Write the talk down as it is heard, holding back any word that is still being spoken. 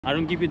I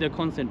don't give you the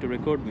consent to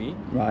record me.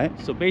 Right.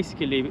 So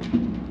basically,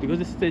 because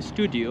this is a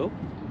studio,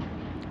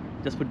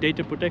 just for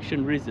data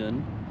protection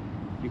reason,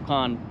 you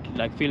can't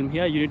like film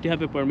here. You need to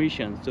have a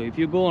permission. So if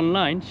you go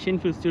online,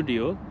 Shinfield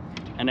Studio,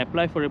 and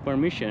apply for a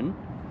permission,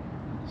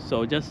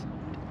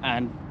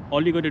 and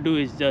all you got to do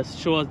is just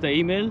show us the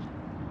email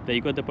that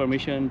you got the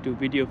permission to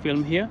video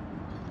film here,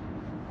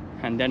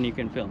 and then you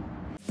can film.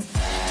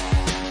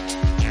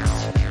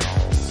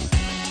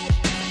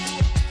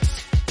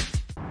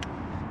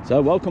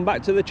 So welcome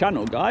back to the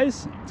channel,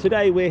 guys.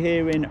 Today we're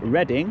here in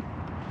Reading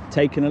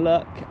taking a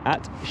look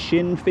at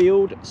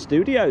Shinfield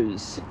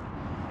Studios.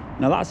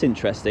 Now that's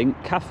interesting.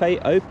 Cafe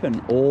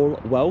open, all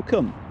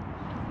welcome,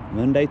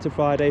 Monday to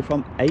Friday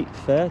from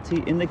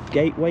 8:30 in the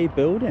Gateway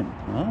building.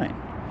 Right,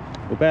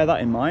 we'll bear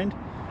that in mind.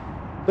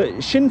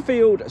 But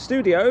Shinfield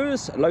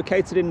Studios,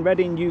 located in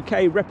Reading,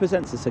 UK,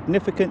 represents a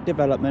significant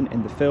development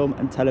in the film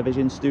and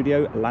television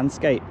studio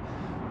landscape.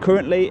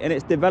 Currently in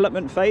its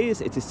development phase,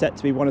 it is set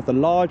to be one of the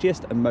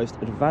largest and most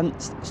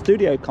advanced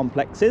studio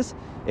complexes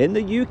in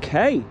the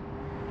UK.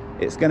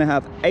 It's going to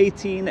have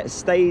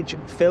 18-stage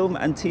film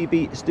and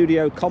TV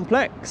studio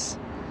complex.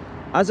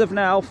 As of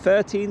now,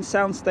 13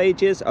 sound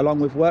stages, along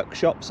with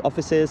workshops,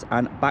 offices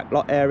and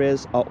backlot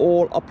areas, are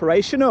all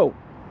operational.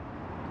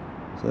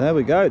 So there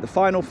we go. The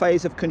final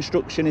phase of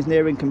construction is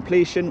nearing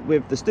completion,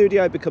 with the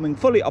studio becoming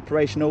fully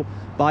operational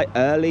by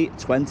early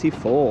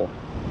 24.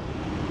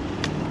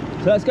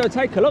 So let's go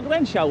take a look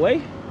then, shall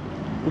we?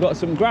 We've got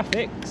some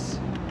graphics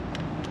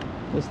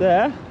just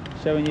there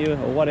showing you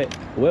what it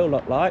will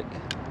look like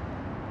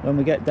when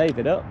we get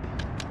David up.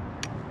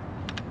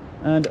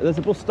 And there's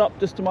a bus stop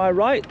just to my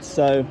right,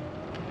 so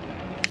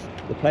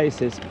the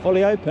place is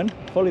fully open,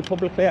 fully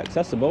publicly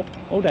accessible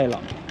all day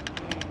long.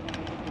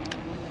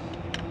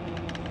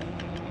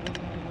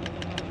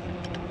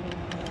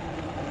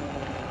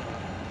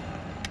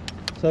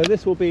 So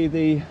this will be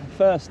the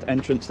first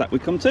entrance that we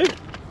come to.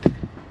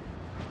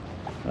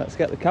 Let's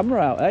get the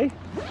camera out, eh?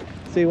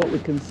 See what we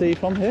can see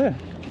from here.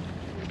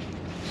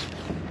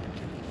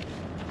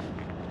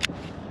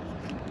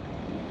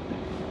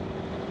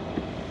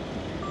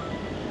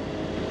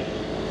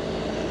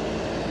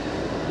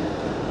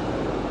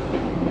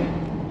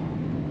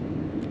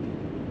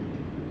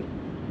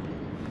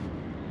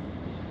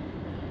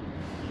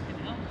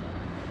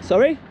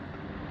 Sorry?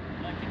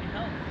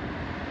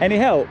 Any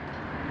help?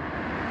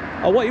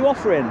 Oh, what are you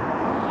offering?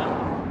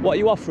 What are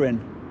you offering?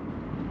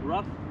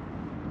 Rough.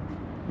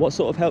 What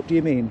sort of help do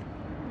you mean?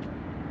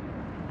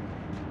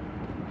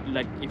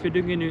 Like if you're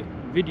doing a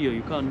video,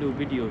 you can't do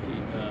video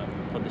here,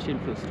 for the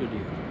Shinfield Studio.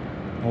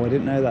 Oh, I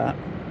didn't know that.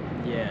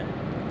 Yeah.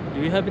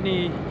 Do you have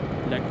any,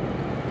 like,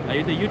 are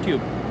you the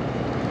YouTube?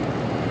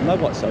 No,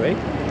 what, sorry?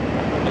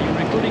 Are you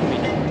recording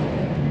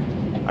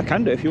me? I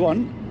can do if you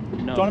want. No.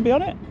 Do you want to be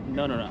on it?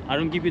 No. I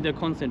don't give you the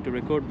consent to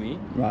record me.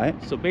 Right.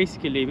 So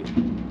basically,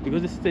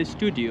 because this is a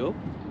studio,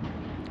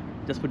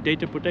 just for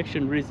data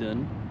protection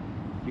reason,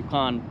 you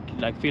can't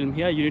like film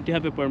here. You need to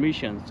have a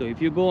permission. So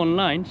if you go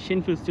online,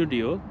 Shinfield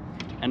Studio,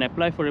 and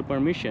apply for a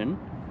permission,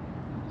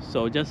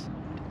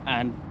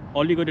 and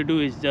all you got to do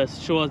is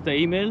just show us the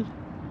email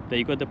that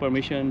you got the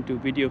permission to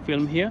video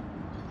film here,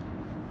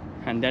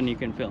 and then you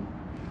can film.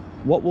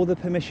 What will the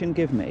permission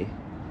give me?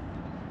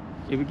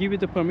 It will give you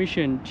the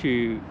permission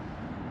to,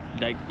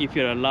 like, if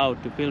you're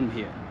allowed to film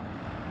here.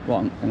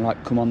 What, and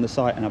like come on the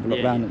site and have a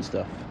look around and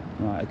stuff?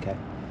 Right, okay.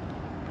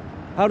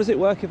 How does it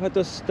work if I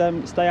just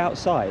stay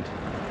outside?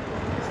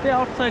 Stay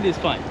outside is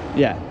fine.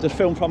 Yeah, just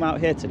film from out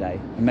here today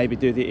and maybe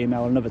do the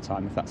email another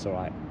time if that's all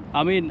right.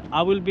 I mean,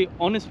 I will be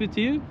honest with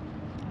you,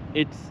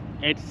 it's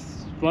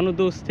one of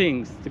those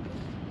things,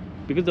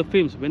 because the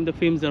films, when the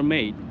films are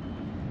made,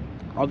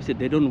 obviously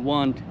they don't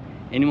want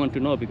anyone to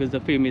know, because the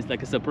film is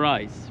like a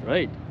surprise,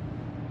 right?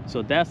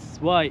 So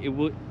that's why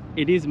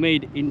it is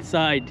made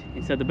inside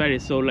the barrier,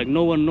 so like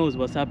no one knows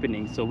what's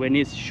happening. So when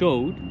it's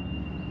showed,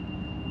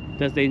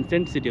 that's the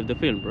intensity of the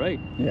film, right?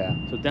 Yeah.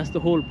 So that's the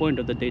whole point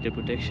of the data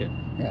protection.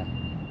 Yeah.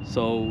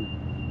 So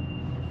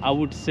I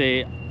would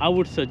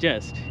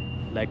suggest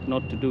like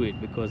not to do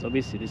it, because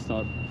obviously it's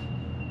not.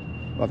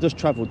 Well, I've just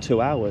travelled 2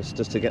 hours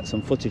just to get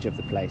some footage of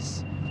the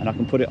place, and I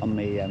can put it on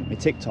my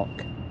TikTok.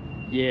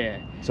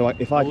 Yeah. So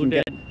if I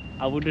can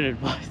I wouldn't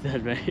advise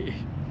that, right?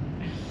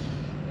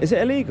 Is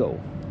it illegal?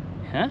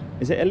 Huh?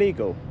 Is it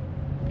illegal?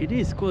 It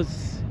is,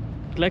 because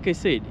like I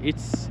said,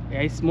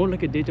 it's more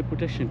like a data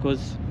protection,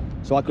 because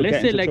so I could let's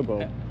get say into like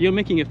trouble. You're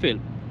making a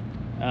film,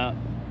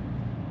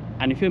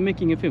 and if you're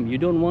making a film, you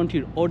don't want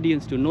your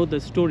audience to know the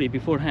story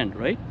beforehand,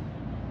 right?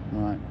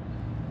 Right.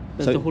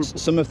 That's so the whole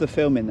some of the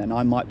filming then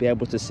I might be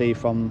able to see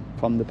from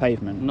the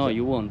pavement. No,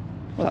 you won't.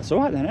 Well, that's all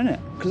right then, isn't it?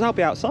 Because I'll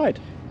be outside.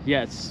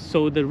 Yes.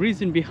 So the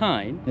reason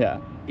behind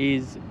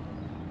is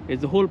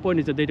the whole point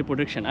is the data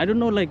protection. I don't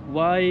know like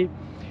why.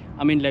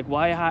 I mean, like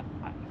why I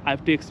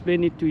have to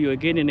explain it to you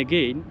again and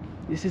again.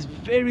 This is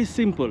very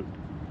simple.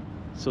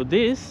 So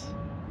this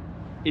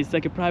is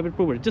like a private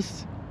property.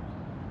 Just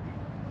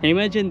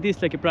imagine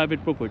this like a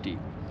private property.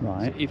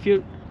 Right.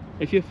 So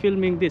if you're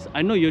filming this,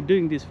 I know you're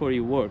doing this for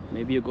your work.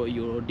 Maybe you got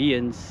your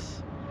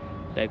audience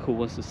like who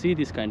wants to see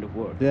this kind of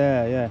work.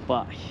 Yeah, yeah.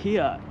 But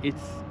here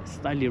it's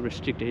slightly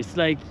restricted. It's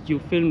like you're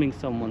filming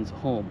someone's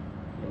home.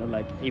 You know,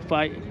 like if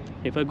I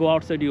go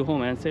outside your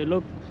home and say,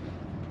 look,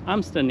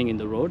 I'm standing in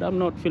the road, I'm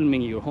not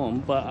filming your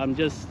home, but I'm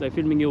just like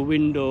filming your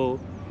window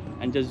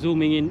and just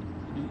zooming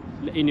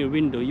in your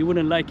window, you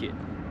wouldn't like it.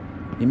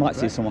 You might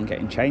see someone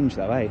getting changed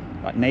though, eh?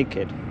 Like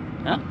naked.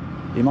 Huh?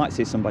 You might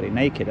see somebody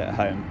naked at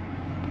home.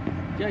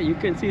 Yeah, you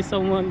can see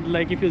someone,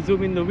 like if you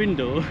zoom in the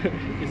window,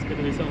 it's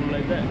gonna be someone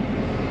like that.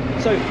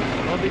 So,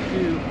 how did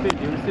you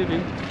fit? You receive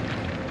him?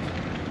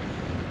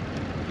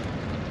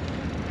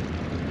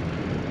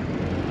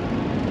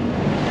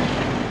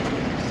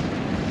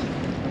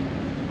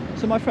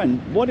 so my friend,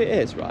 what it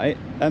is, right?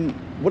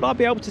 Would I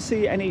be able to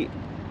see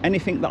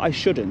anything that I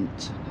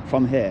shouldn't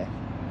from here?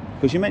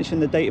 Because you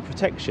mentioned the data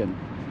protection.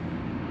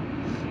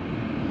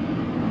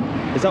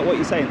 Is that what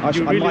you're saying?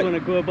 You really want to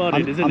go about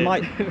it, isn't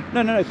it?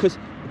 No,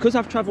 because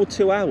I've travelled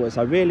 2 hours,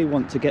 I really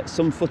want to get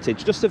some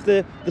footage, just of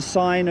the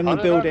sign and the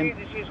building.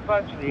 This is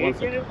factory.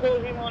 Can you call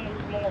him on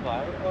his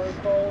mobile or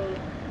call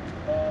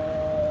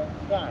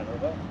Dan,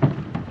 over?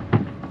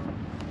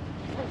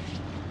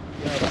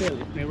 Yeah,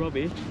 Phil, it's me,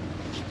 Robbie.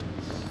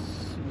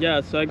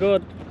 Yeah, so I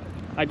got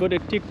a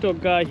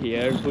TikTok guy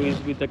here who is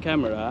with the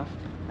camera,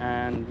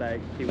 and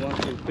like he wants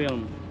to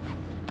film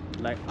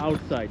like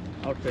outside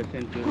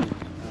Central.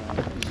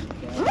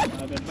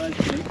 I've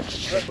advised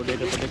him for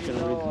data protection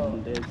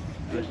reasons, there's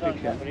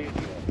restriction.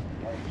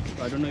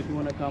 So I don't know if you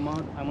want to come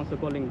out. I'm also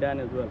calling Dan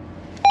as well.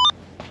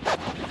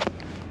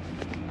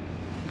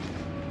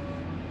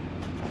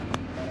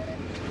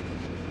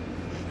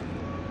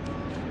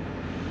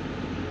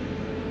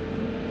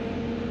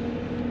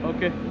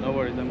 Okay, no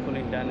worries. I'm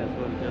calling Dan as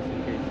well, just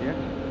in case, yeah?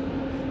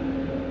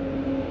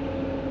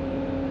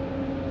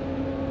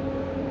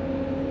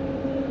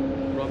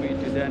 Robbie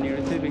to Dan, you're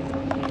receiving.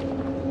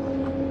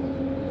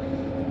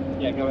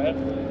 Yeah, go ahead.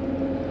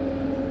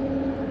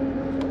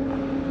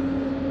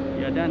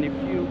 Yeah, Dan, if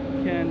you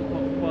can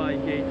pop by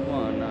gate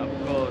 1,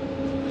 I've got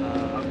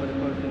a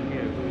person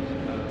here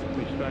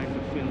who's trying to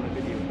film a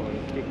video for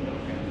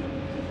TikTok, and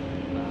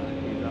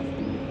he's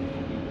asking if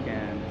he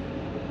can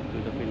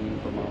do the filming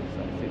from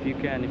outside. So if you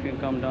can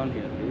come down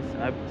here, please.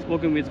 I've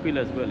spoken with Phil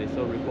as well. It's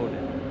all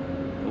recorded.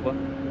 Over.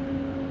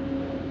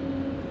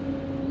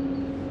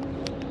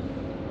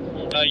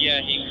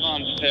 Yeah, he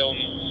can't film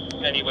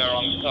anywhere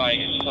on site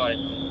inside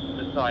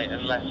the site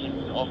unless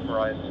it's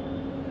authorized.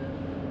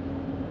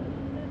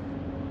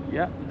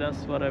 Yeah, that's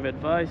what I've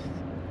advised.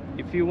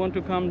 If you want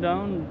to come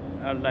down,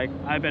 like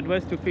I've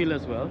advised to Phil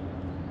as well.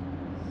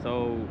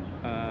 So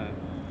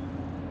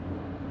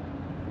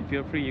if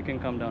you're free, you can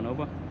come down.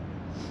 Over.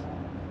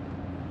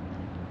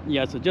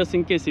 Yeah, so just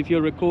in case if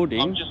you're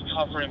recording, I'm just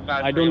covering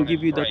battery I don't on give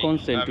his you the brake.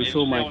 consent to It's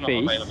show my still not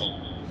face.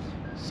 available.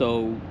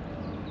 So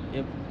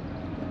yep,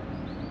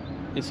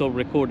 it's all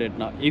recorded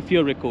now. If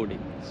you're recording,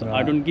 so I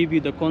Right. don't give you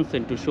the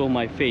consent to show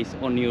my face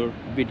on your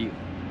video.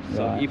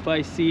 So Right. if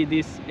I see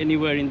this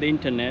anywhere in the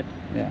internet,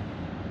 Yeah.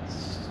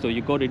 so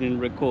you got it in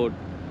record,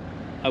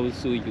 I will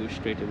sue you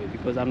straight away,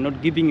 because I'm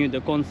not giving you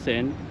the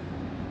consent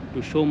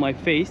to show my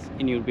face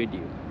in your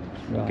video.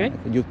 Right. Okay?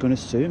 You're going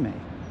to sue me.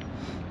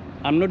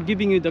 I'm not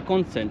giving you the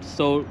consent.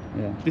 So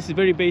Yeah. this is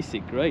very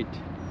basic, right?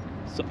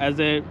 So as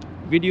a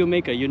video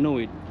maker, you know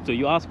it. So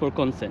you ask for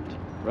consent,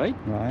 right?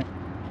 Right.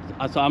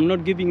 So I'm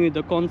not giving you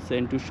the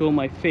consent to show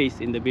my face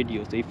in the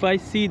video. So if I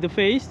see the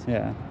face,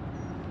 Yeah.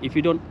 if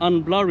you don't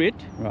unblur it,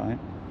 Right.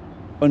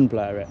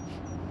 Unblur it.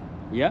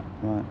 yeah,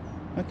 Right.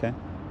 Okay.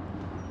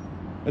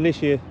 At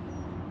least you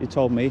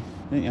told me,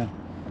 didn't you?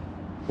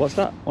 What's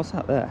that? What's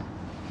that there?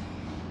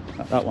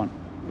 That one.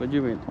 what do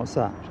you mean? What's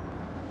that?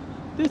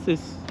 This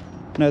is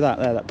No, that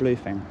there, that blue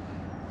thing.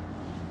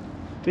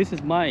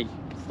 my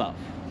stuff.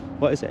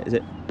 What is it? Is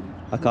it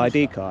like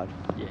ID card?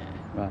 Yeah.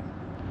 Right.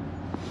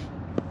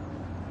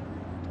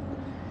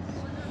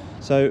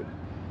 So,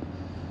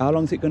 how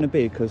long is it going to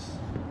be? Because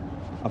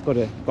I've got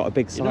a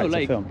big site to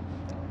like, film.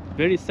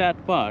 Very sad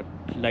part.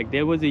 Like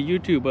there was a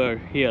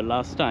YouTuber here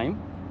last time,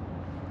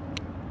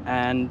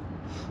 and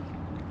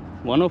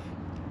one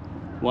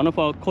of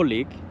our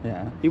colleague,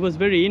 Yeah. he was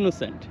very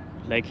innocent.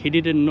 Like he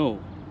didn't know.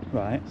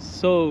 Right.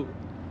 So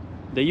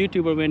the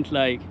YouTuber went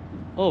like,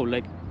 oh,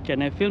 like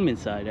can I film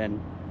inside? And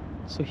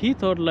so he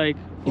thought like,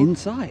 oh,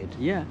 Inside.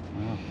 yeah.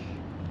 Wow.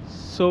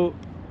 So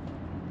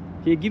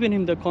he given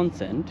him the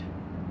consent.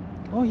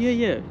 Oh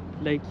yeah,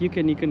 like you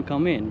can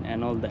come in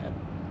and all that.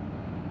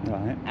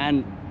 Right.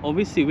 And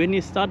obviously when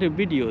he started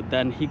video,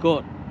 then he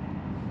got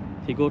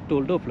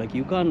told off, like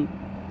you can't,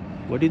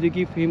 what did you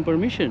give him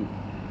permission?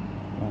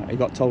 Right. He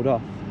got told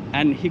off.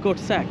 And he got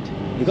sacked.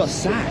 He got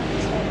sacked.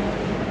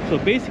 So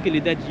basically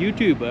that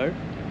YouTuber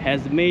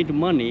has made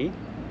money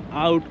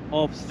out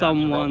of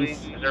someone's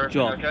Is everything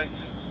job. okay?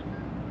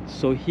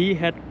 So he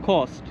had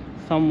cost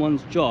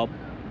someone's job,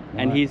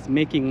 and Right. he's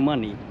making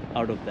money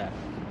out of that.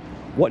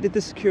 What did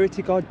the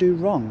security guard do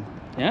wrong?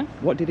 Yeah,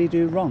 What did he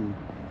do wrong?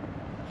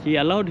 he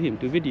allowed him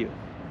to video.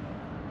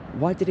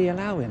 Why did he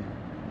allow him?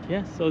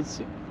 Yeah, so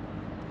it's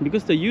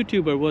because the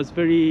YouTuber was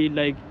very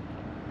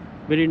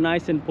very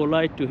nice and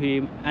polite to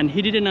him, and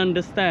he didn't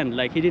understand.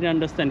 Like, he didn't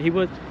understand. He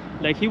was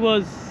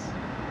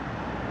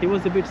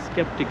a bit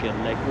skeptical,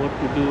 like what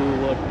to do,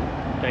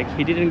 like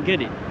he didn't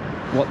get it.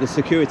 What the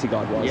security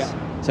guard was?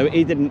 Yeah. So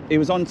he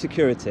was on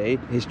security.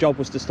 His job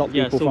was to stop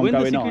people so from when the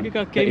going security on.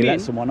 guard But came he let in,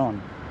 someone on.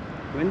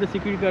 When the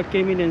security guard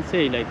came in and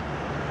say like,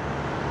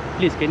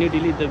 please, can you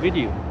delete the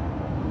video?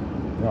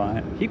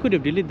 Right. He could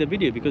have deleted the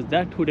video because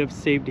that would have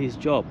saved his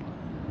job.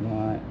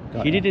 Right.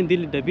 He didn't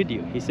delete the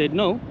video. He said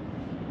no.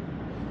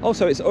 Oh,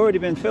 so it's already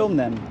been filmed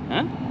then?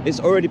 Huh? It's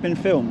already been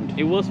filmed?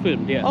 It was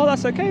filmed, yeah. Oh,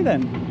 that's okay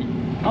then.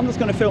 I'm just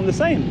going to film the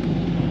same.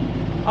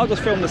 I'll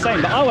just film the same,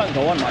 but I won't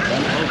go on, my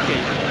friend. Okay.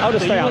 I'll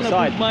just stay you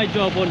outside. Put my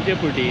job on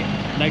jeopardy,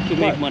 like to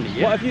make money,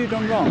 yeah? What have you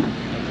done wrong?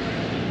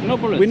 No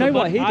problem. We know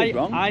what he did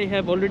wrong. I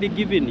have already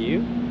given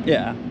you.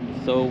 Yeah.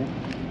 So,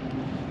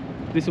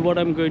 this is what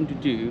I'm going to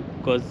do,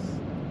 because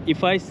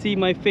if I see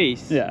my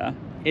face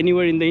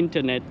anywhere in the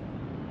internet,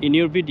 in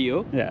your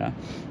video,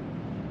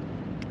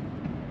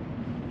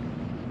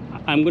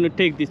 I'm going to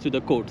take this to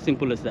the court,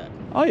 simple as that.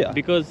 Oh yeah.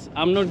 Because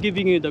I'm not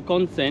giving you the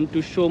consent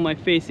to show my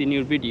face in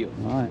your video.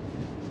 Right.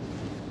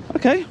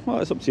 Okay, well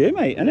it's up to you,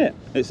 mate, isn't it?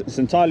 It's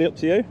entirely up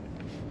to you.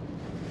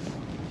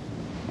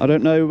 I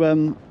don't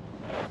know,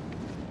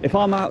 if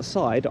I'm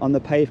outside on the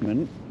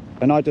pavement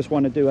and I just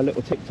want to do a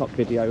little TikTok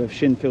video of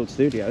Shinfield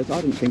Studios,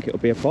 I don't think it'll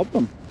be a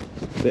problem.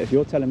 But if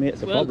you're telling me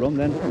it's a problem,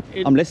 then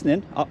I'm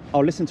listening.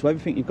 I'll listen to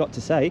everything you've got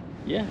to say.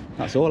 Yeah.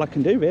 That's all I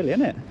can do, really,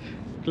 isn't it?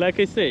 Like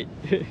I say,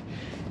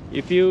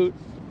 if you,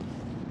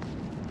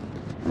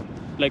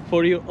 like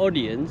for your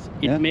audience,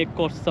 it may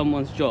cost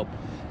someone's job.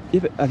 Yeah,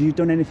 but have you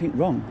done anything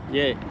wrong?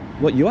 Yeah.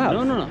 What, you have?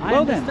 No, I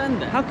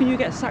understand that. How can you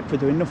get sacked for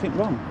doing nothing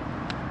wrong?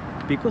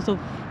 Because of,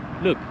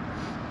 look,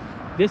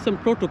 there's some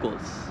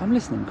protocols. I'm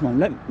listening,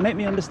 come on, make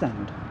me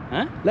understand.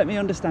 Huh? Let me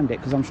understand it,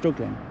 because I'm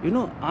struggling. You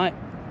know, I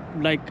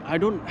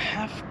don't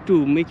have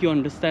to make you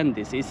understand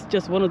this. It's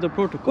just one of the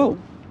protocols.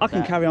 Well, I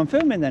can carry on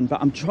filming then,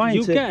 but I'm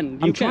trying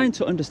to trying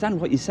to understand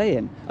what you're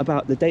saying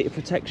about the data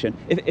protection.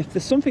 If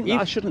there's something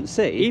that I shouldn't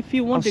see, if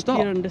you want a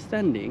clear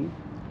understanding,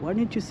 why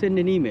don't you send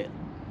an email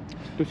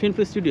to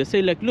Shinfield Studios?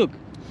 Say like, look,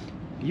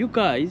 you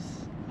guys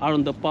are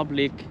on the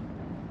public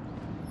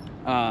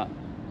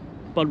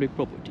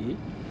property.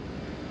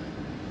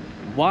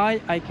 Why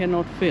I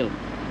cannot film?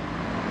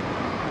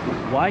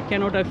 Why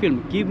cannot I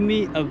film? Give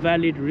me a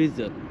valid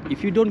reason.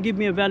 If you don't give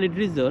me a valid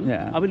reason,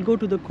 I will go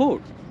to the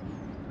court.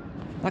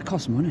 That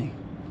costs money.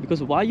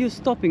 Because why are you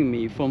stopping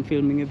me from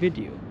filming a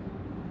video?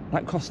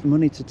 That costs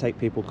money to take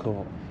people to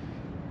court,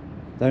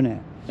 don't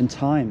it? And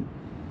time.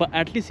 But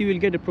at least you will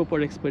get a proper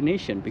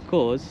explanation,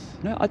 because...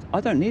 No,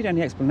 I don't need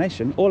any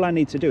explanation. All I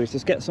need to do is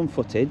just get some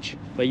footage.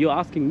 But you're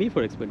asking me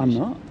for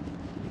explanation. I'm not.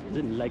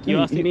 Like you're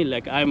asking me,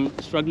 like I'm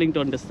struggling to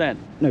understand.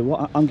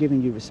 No, I'm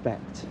giving you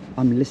respect.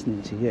 I'm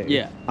listening to you.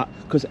 Yeah.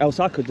 Because else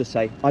I could just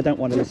say, I don't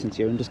want to listen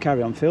to you and just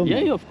carry on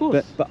filming. Yeah, of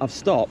course. But I've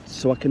stopped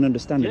so I can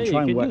understand and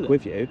try and work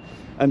with you.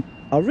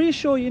 I'll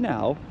reassure you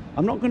now,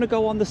 I'm not going to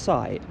go on the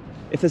site.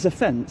 If there's a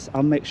fence,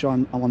 I'll make sure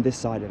I'm on this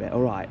side of it,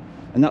 all right?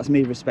 And that's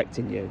me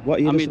respecting you. What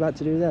are you about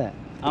to do there?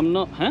 I'm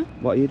not, huh?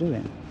 What are you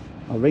doing?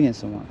 I'm ringing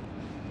someone.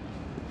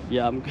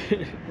 Yeah,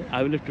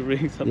 I will have to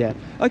ring someone.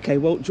 Yeah. Okay,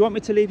 well, do you want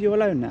me to leave you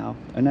alone now?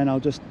 And then I'll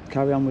just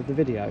carry on with the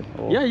video?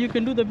 Or... Yeah, you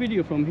can do the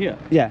video from here.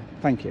 Yeah,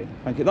 thank you.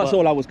 Thank you. That's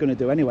all I was going to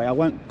do anyway. I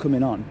won't come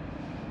in on.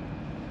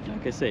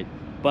 Like I said,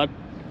 but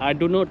I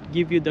do not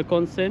give you the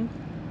consent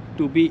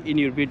to be in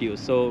your video,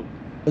 so...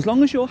 As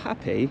long as you're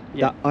happy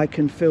that I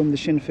can film the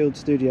Shinfield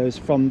Studios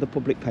from the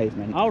public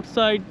pavement.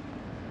 Outside,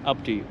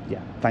 up to you.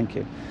 Yeah, thank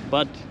you.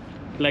 But,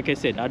 like I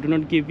said, I do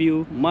not give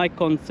you my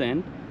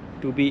consent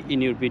to be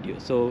in your video.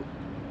 So,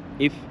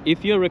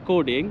 if you're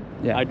recording,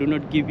 I do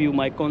not give you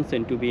my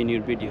consent to be in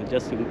your video.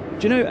 Just to... Do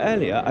you know,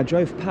 earlier I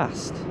drove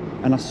past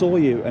and I saw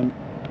you, and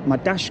my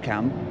dash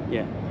cam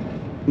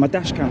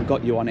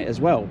got you on it as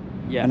well.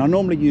 Yeah. And I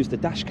normally use the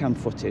dash cam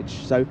footage,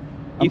 so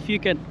if you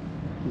can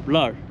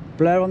blur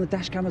on the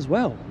dash cam as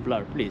well.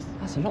 Blur, please.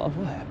 That's a lot of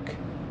work.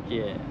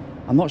 Yeah.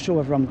 I'm not sure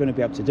whether I'm going to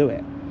be able to do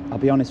it. I'll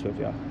be honest with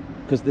you,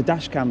 because the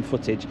dash cam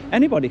footage,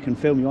 anybody can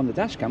film you on the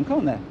dash cam,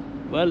 can't they?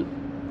 Well,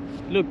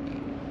 look.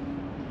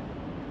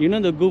 You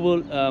know the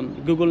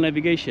Google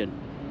navigation,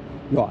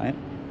 right?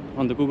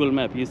 On the Google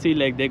map, you see,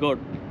 like they got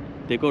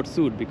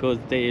sued because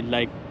they,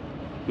 like,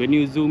 when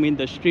you zoom in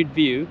the street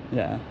view,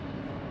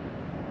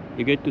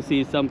 you get to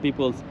see some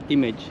people's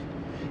image.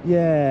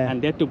 Yeah.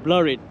 And they have to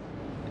blur it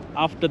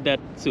after that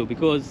too,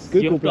 because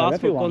Google you have to ask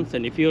for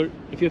consent. If you're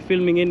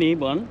filming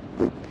anyone,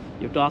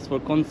 you have to ask for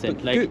consent.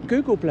 But like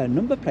Google blur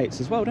number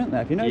plates as well, don't they?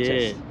 Have you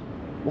noticed? Yeah.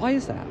 Why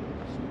is that?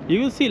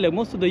 You will see, like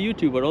most of the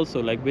YouTubers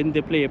also, like when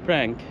they play a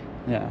prank.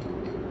 Yeah.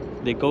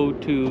 They go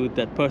to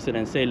that person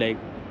and say like,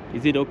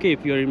 is it okay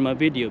if you're in my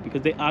video?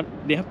 Because they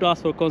have to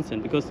ask for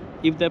consent, because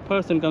if that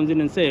person comes in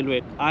and say,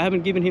 wait, I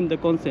haven't given him the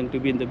consent to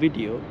be in the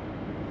video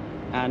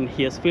and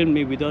he has filmed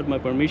me without my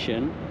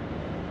permission,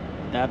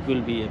 that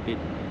will be a bit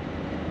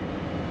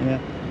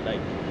like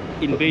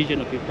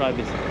invasion of your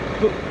privacy.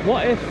 But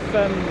what if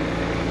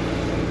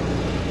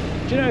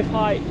Do you know if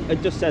I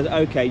had just said,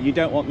 okay, you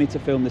don't want me to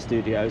film the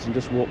studios and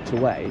just walked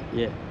away?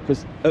 Yeah.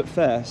 Because at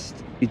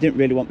first you didn't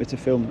really want me to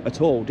film at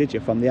all, did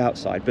you, from the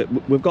outside? But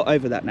we've got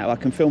over that now. I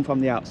can film from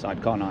the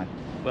outside, can't I?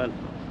 Well,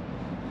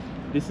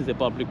 this is a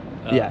public.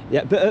 Yeah.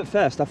 But at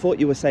first I thought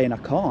you were saying I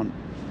can't.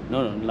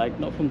 No, like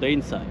not from the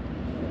inside.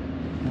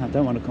 No, I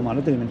don't want to come on.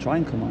 I didn't even try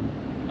and come on.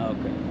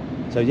 Okay.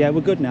 So yeah,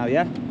 we're good now.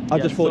 Yeah. I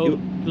just thought so,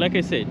 like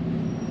I said,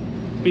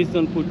 please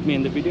don't put me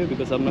in the video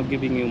because I'm not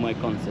giving you my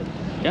consent.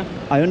 Yeah.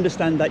 I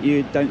understand that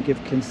you don't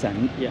give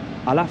consent. Yeah.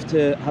 I'll have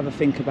to have a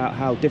think about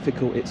how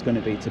difficult it's going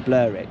to be to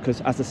blur it,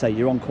 because as I say,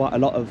 you're on quite a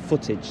lot of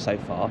footage so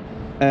far.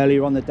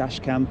 Earlier on the dash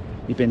cam,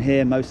 you've been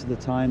here most of the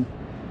time.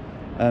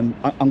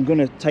 I'm going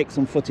to take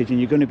some footage and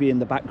you're going to be in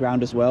the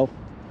background as well.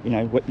 You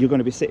know, you're going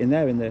to be sitting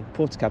there in the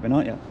porter cabin,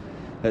 aren't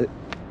you?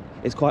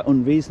 It's quite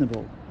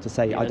unreasonable to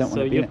say I don't want to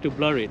be in it. So you have to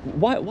blur it.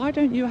 Why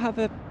don't you have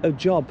a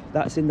job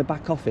that's in the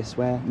back office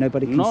where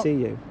nobody can see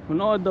you?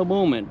 Not at the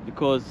moment,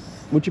 because...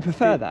 Would you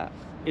prefer that?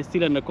 It's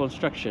still under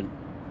construction.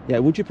 Yeah,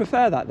 would you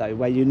prefer that though,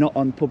 where you're not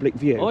on public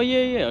view? Oh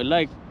yeah,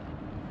 like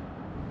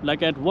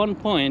at one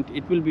point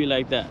it will be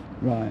like that.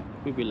 Right. It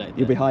will be like that.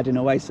 You'll be hiding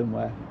away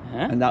somewhere.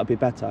 Huh? And that would be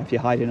better if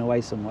you're hiding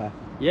away somewhere.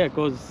 Yeah,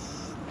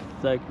 because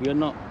like we're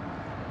not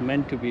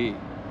meant to be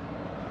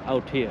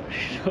out here.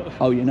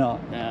 Oh, you're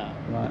not? Yeah.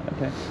 Right,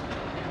 okay.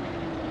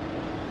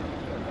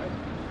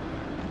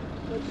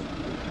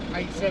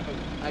 A7.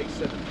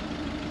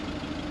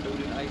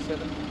 Building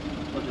A7.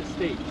 For the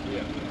stage?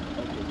 Yeah.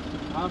 Okay.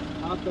 Half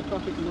the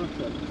traffic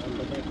marshal on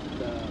the next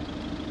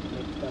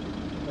cabin.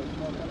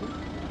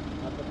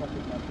 Half the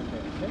traffic marshal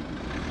there, okay?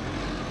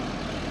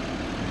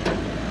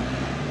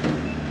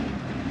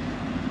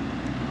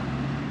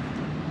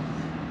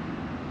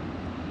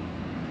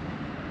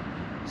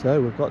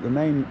 So we've got the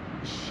main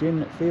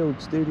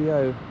Shinfield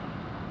Studio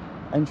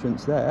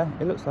entrance there.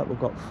 It looks like we've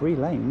got 3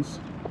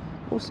 lanes.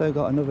 Also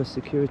got another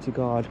security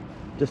guard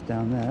just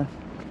down there.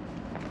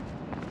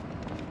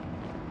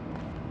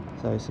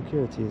 So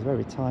security is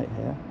very tight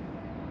here.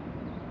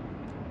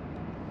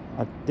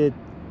 I did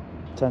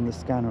turn the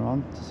scanner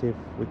on to see if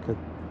we could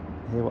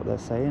hear what they're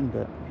saying,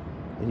 but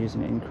they're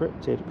using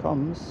encrypted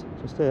comms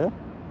just here.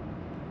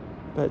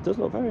 But it does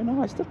look very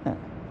nice, doesn't it?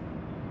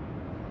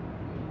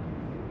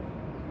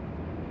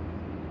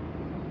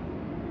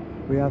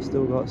 We have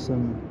still got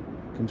some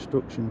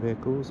construction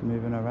vehicles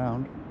moving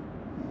around.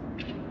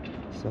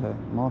 So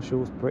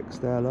Marshall's bricks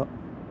there, look.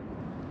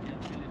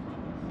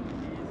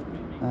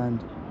 And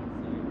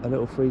a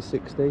little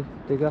 360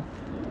 digger.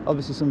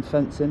 Obviously some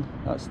fencing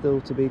that's still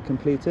to be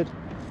completed.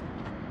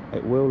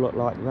 It will look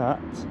like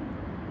that.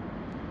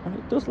 And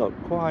it does look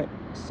quite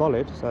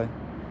solid, so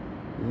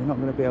you're not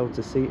going to be able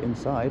to see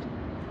inside.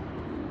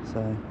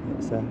 So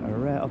it's a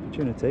rare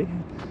opportunity.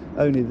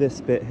 Only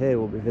this bit here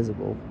will be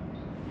visible.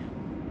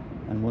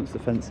 And once the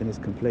fencing is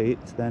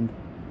complete, then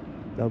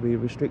they'll be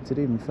restricted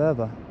even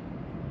further.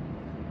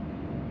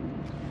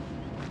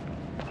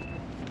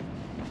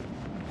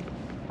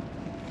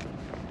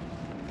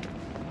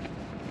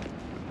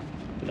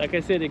 Like I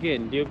said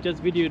again, you've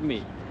just videoed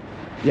me.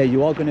 Yeah,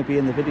 you are going to be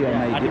in the video,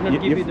 Yeah, mate. I did not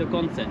give you the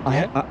consent.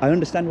 I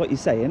understand what you're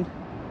saying,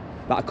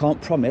 but I can't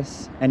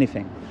promise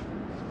anything.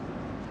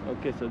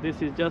 Okay, so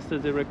this is just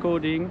as a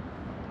recording.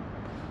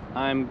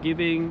 I'm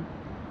giving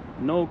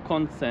no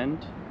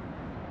consent.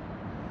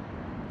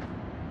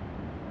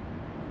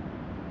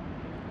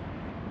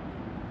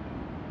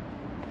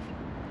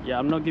 Yeah,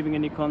 I'm not giving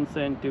any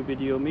consent to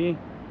video me.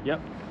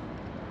 Yep.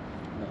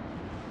 No.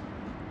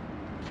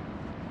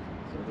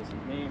 So this is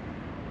me.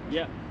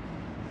 Yeah.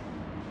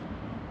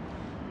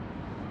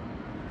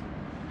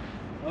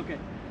 Okay.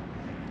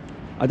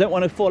 I don't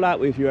want to fall out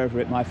with you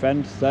over it, my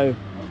friend, so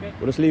Okay.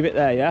 we'll just leave it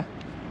there, yeah?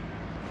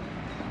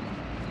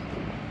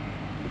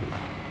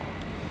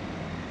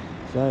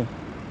 So,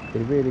 he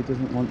really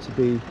doesn't want to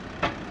be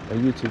a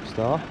YouTube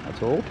star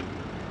at all.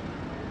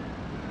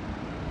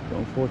 But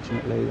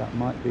unfortunately, that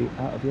might be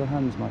out of your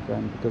hands, my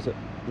friend, because at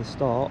the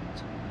start,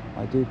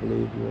 I do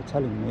believe you were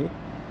telling me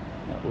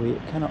that we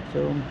cannot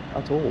film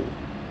at all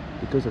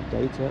because of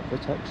data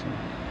protection.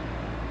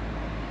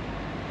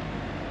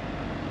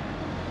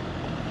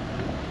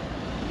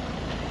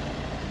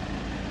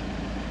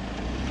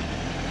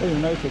 So you'll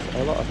notice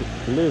a lot of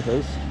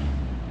louvers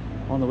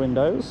on the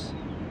windows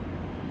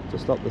to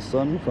stop the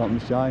sun from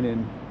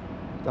shining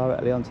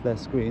directly onto their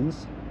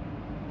screens.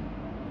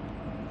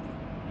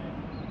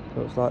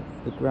 Looks like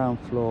the ground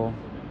floor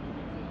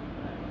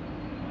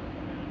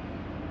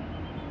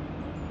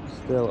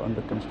still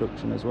under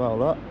construction as well.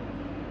 Look,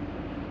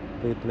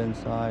 people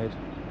inside,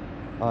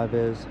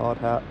 high-vis, hard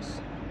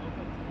hats,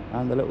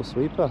 and the little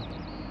sweeper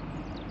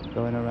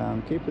going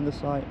around keeping the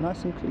site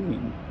nice and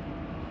clean.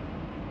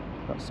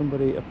 Got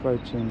somebody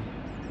approaching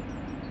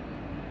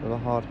with a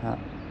hard hat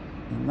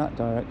in that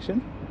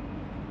direction,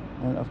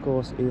 and of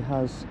course he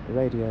has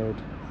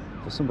radioed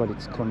for somebody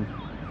to come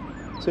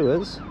to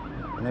us.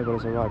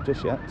 Nobody's arrived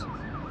just yet.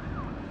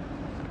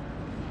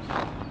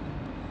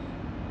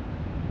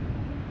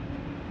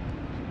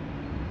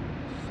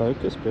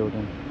 Focus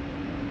building,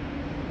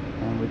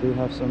 and we do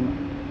have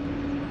some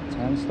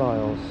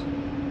Turnstiles.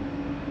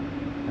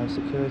 Now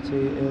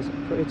security is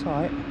pretty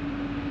tight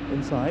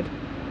inside.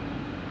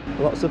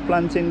 Lots of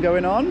planting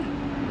going on.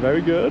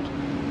 Very good.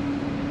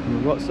 And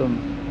we've got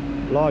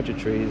some larger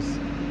trees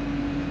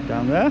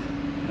down there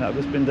that have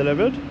just been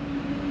delivered. Yeah,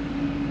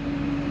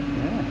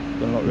 it's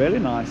gonna look really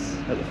nice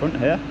at the front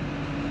here.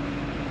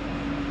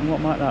 And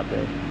what might that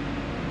be?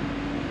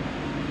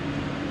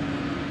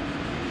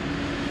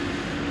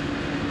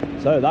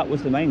 So that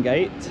was the main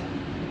gate.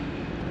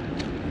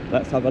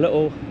 Let's have a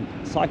little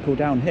cycle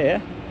down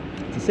here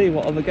to see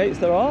what other gates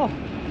there are.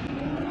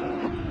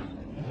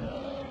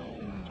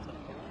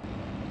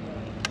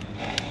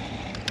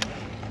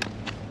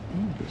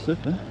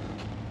 Super.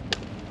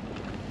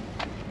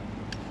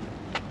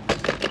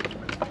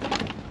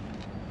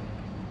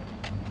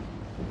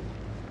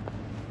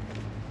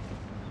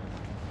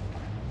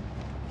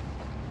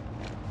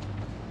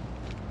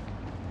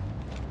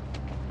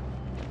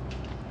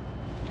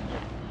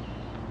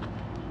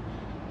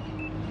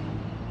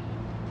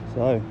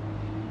 So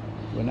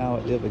we're now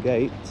at the other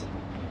gate.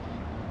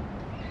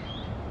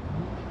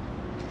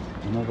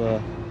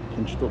 Another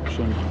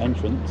construction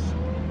entrance.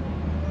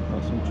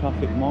 Got some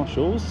traffic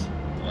marshals.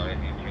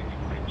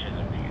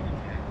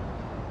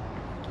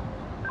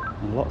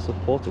 And lots of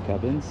porter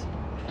cabins.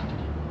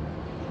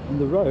 And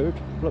the road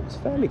looks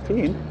fairly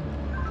clean.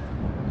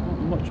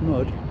 Not much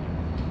mud.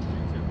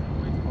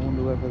 I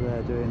wonder whether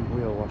they're doing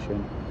wheel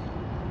washing.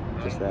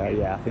 Just there,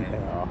 yeah, I think they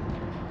are.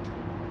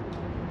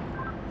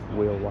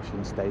 Wheel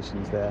washing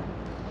stations there.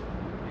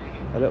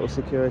 A little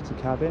security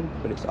cabin,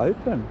 but it's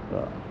open,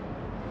 but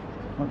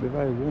it won't be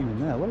very warm in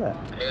there, will it?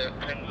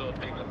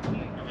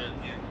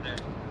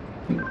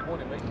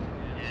 Morning, mate.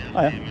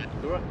 Oh yeah.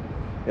 You alright?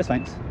 Yes,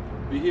 thanks.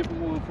 Are you here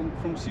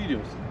from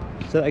studios?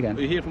 Say that again.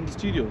 Are you here from the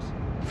studios?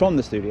 From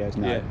the studios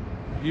now? Yeah.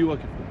 Who are you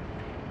working for?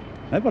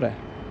 Nobody.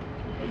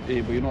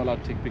 Yeah, but you're not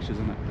allowed to take pictures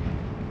in it.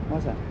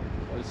 Why's that?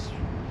 It's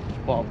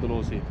part of the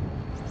laws here.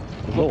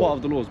 It's Law? not part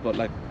of the laws, but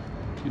like,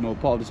 you know,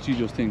 part of the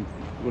studios thing,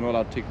 we're not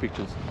allowed to take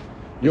pictures.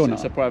 You're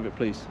It's a not? private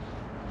place.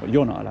 But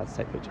you're not allowed to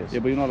take pictures? Yeah,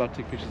 but you're not allowed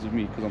to take pictures of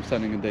me because I'm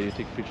standing in there. You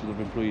take pictures of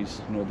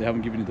employees. You know, they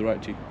haven't given you the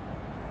right to.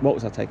 What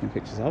was I taking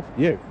pictures of?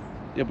 You?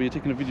 Yeah, but you're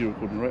taking a video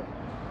recording, right?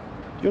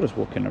 You're just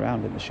walking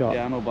around in the shop.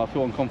 Yeah, I know, but I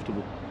feel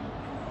uncomfortable.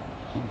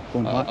 Go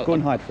and, go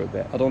and hide for a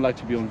bit. I don't like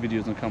to be on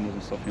videos and cameras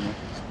and stuff, you know.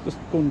 Just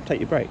go and take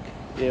your break.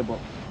 Yeah, but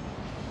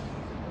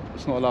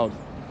it's not allowed.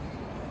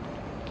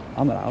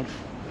 I'm allowed.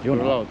 You're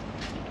not. allowed.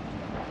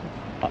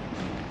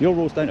 Your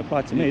rules don't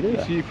apply to me, do You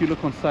they? see, if you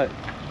look on site,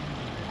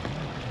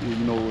 you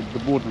know, the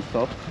board and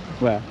stuff,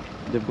 Where?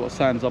 they've got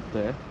signs up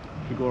there.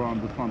 If you go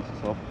around the front and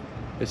stuff,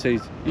 it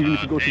says, even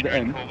if you go to the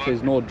end, it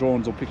says no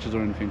drones or pictures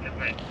or anything.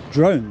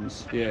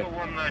 Drones? Yeah.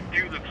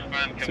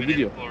 It's a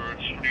video.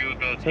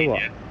 So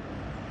what?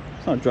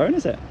 It's not a drone,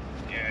 is it?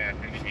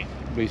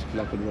 Basically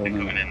like a drone.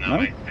 Isn't it?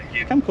 No?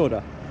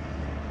 Camcorder.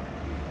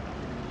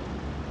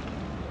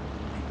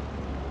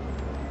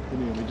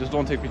 Anyway, just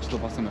don't take pictures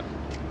of us, innit?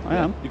 I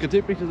am. You can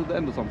take pictures at the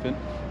end or something,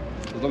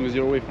 as long as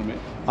you're away from it.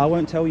 I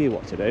won't tell you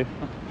what to do.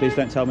 Please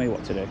don't tell me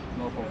what to do.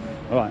 No problem.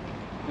 Alright.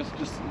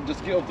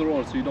 Just get off the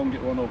road so you don't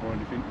get run over or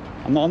anything.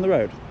 I'm not on the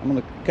road. I'm on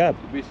the curb.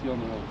 You're basically on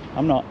the road.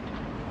 I'm not.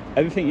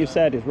 Everything you've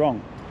said is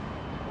wrong.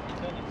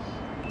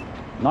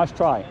 Nice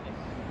try.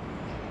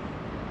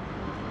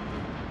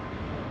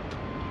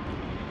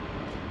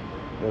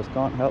 Girls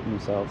can't help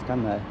themselves,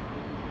 can they?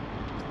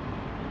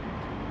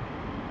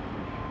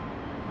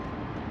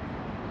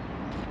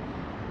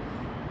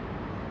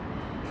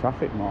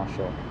 Traffic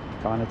marshal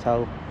trying to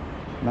tell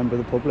a member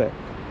of the public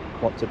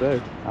what to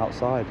do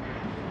outside.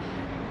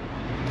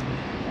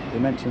 He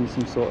mentioned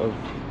some sort of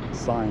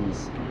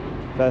signs.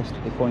 First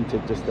he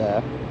pointed just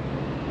there.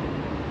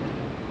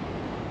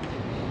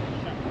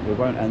 We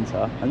won't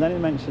enter. And then he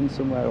mentioned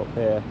somewhere up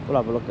here, we'll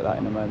have a look at that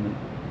in a moment,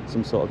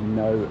 some sort of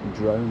no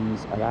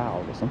drones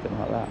allowed or something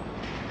like that.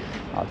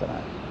 I don't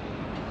know.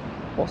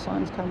 What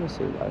signs can we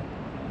see though?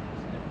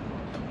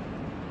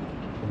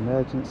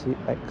 Emergency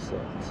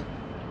exit.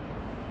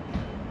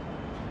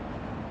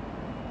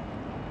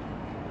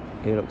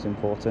 He looks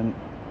important.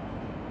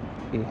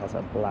 He has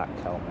a black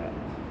helmet.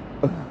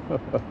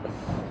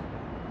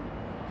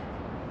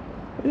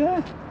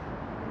 Yeah,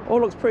 all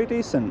looks pretty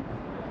decent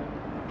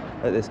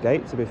at this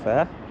gate, to be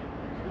fair.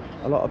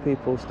 A lot of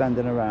people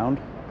standing around,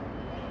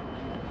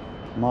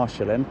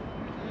 marshalling,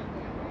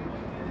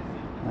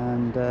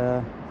 and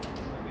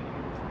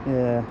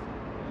yeah,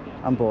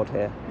 I'm bored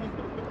here.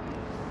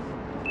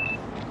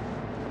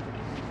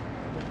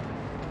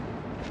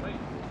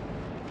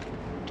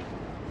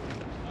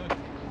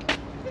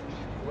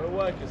 We're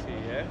workers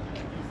here,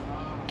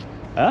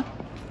 yeah? Huh?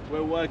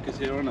 We're workers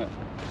here, innit?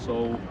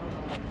 So,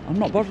 I'm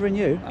not bothering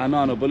you. I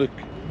know, but look,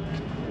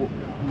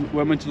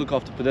 we're meant to look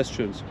after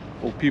pedestrians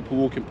or people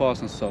walking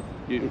past and stuff.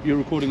 You're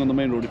recording on the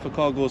main road. If a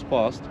car goes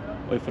past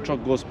or if a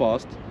truck goes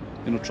past,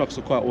 you know, trucks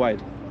are quite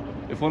wide.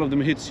 If one of them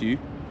hits you,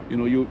 you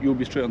know, you'll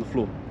be straight on the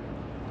floor.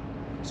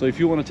 So if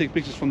you want to take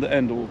pictures from the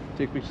end or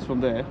take pictures from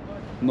there,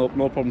 no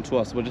problem to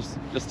us. But just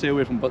stay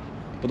away from. But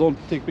don't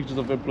take pictures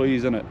of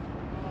employees, innit?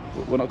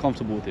 we're not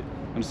comfortable with it.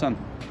 Understand?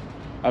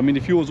 I mean,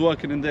 if you was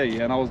working in there,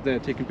 yeah, and I was there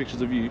taking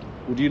pictures of you,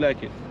 would you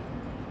like it?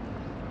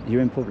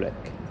 You're in public.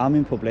 I'm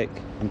in public.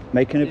 I'm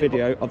making a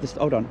video of this.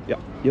 Hold on. Yeah,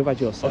 you've had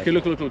your say. Okay,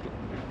 look.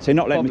 So you're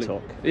not letting me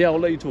Public. talk. Yeah, I'll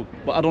let you talk,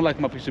 but I don't like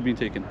my picture being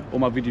taken or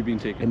my video being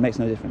It taken. makes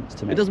no difference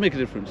to me. It does make a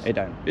difference. It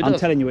don't. It I'm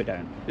does. telling you it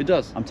don't. It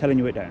does. I'm telling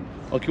you it don't.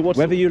 Okay, what's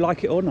Whether you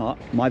like it or not,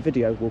 my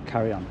video will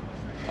carry on.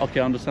 Okay,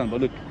 I understand, but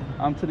look,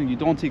 I'm telling you,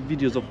 don't take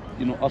videos of,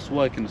 you know, us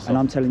working and stuff. And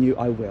I'm telling you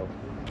I will.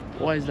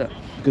 Why is that?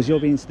 Because you're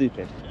being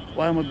stupid.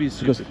 Why am I being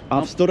Because stupid?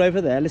 I've stood over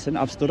there, listen,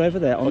 I've stood over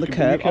there on the Okay, but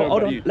we curb. care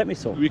Hold about on, you. let me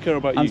talk. We care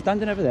about I'm you.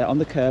 standing over there on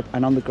the curb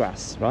and on the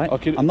grass, right?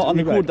 Okay, I'm not on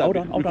the record road. that Hold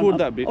bit. on, hold Record on.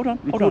 that bit. Hold on,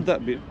 hold Record on.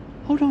 that bit.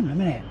 Hold on a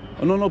minute.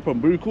 Oh, no problem.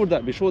 But record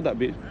that bit. Show that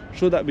bit.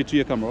 Show that bit to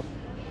your camera.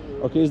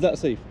 Okay, is that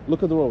safe?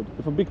 Look at the road.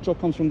 If a big truck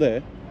comes from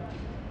there,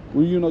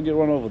 will you not get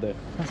run over there?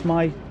 That's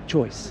my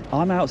choice.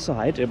 I'm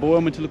outside. Yeah, but we're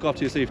meant to look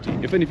after your safety.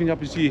 If anything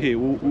happens to you here,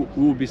 we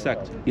will be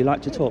sacked. You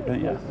like to talk,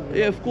 don't you?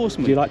 Yeah, of course,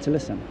 mate. Do you like to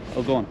listen?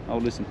 Oh, go on. I'll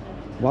listen.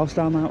 Whilst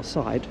I'm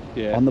outside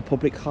Yeah. on the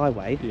public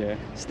highway, Yeah.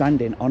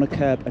 standing on a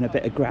curb and a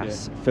bit of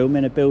grass,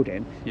 filming a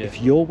building, Yeah.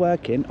 if you're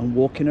working and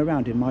walking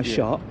around in my Yeah.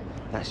 shot,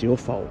 that's your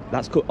fault.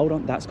 That's called, hold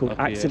on, that's called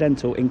Okay, yeah.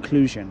 accidental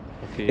inclusion.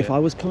 Okay, If yeah. I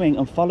was coming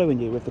and following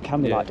you with the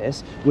camera Yeah. like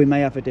this, we may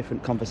have a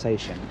different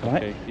conversation,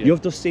 right? Okay, yeah.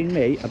 You've just seen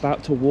me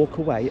about to walk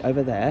away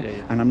over there, Yeah,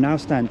 yeah. and I'm now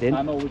standing,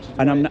 I know which is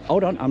and I'm right.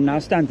 hold on, I'm now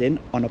standing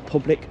on a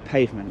public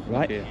pavement,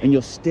 right? Okay. And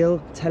you're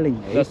still telling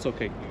me That's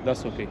okay.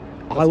 That's okay.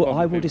 I will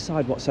That's fine.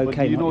 decide what's But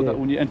okay. do you know not that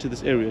when you enter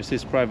this area, it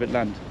says private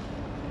land?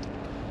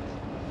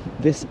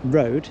 This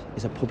road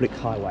is a public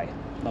highway.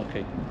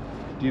 Okay.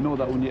 Do you know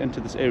that when you enter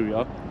this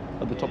area,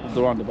 at the top of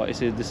the roundabout, it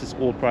says this is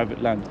all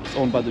private land. It's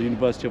owned by the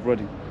University of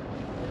Reading.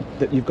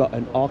 That you've got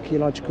an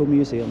archaeological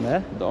museum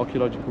there. The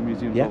archaeological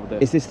museum Yeah. over there.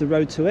 Is this the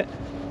road to it?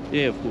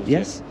 Yeah, of course.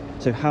 Yes.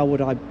 So how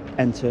would I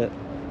enter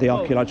the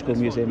archaeological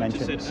museum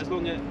entrance? As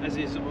long as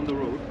it's on the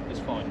road, it's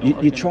fine.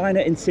 You're trying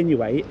to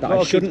insinuate that No, I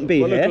okay, shouldn't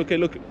be well, here. Look, okay,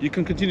 look, you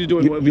can continue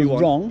doing whatever You're you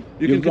want. wrong.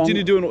 You You're can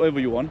continue wrong. doing whatever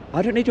you want.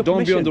 I don't need your Don't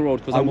permission. be on the road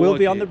because I I'm will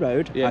be working on the here.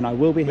 road Yeah. and I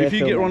will be But here if you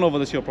get filming. run over,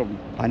 that's your problem.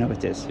 I know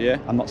it is. Yeah?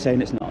 I'm not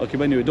saying it's not. Okay,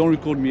 but anyway, don't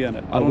record me in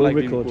it. I don't will like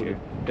being record recorded.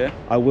 you. Yeah?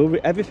 I will.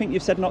 Everything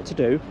you've said not to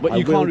do. But I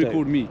you will can't do.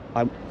 record me.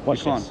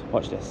 Watch You this. can't.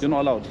 Watch this. You're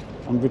not allowed.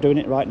 I'm doing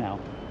it right now.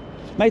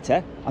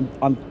 Matey,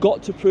 I'm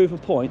got to prove a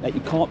point that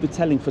you can't be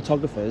telling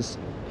photographers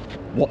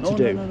what to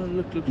do. No,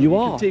 look. You You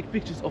are. can take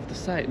pictures of the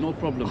site, no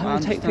problem. I will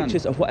take understand.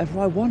 pictures of whatever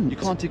I want. You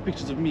can't take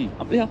pictures of me.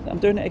 Yeah, I'm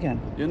doing it again.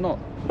 You're not.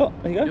 Oh,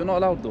 there you go. You're not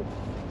allowed though.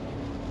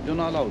 You're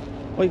not allowed.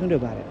 What are you going to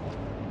do about it?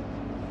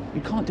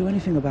 You can't do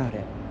anything about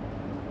it.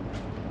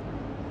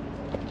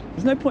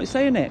 There's no point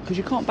saying it because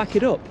you can't back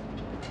it up.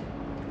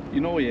 You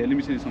know, yeah, let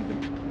me tell you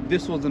something.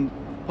 This wasn't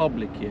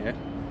public, yeah?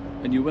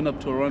 And you went up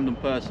to a random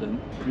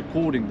person,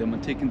 recording them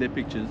and taking their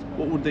pictures,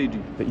 what would they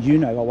do? But you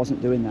know I wasn't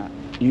doing that.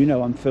 You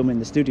know I'm filming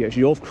the studios.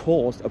 You've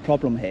caused a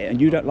problem here and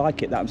you don't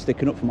like it that I'm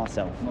sticking up for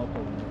myself. No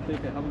problem.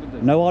 Take care, have a good day.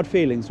 No hard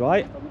feelings,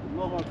 right?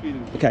 No hard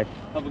feelings. Okay.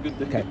 Have a good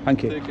day. Okay,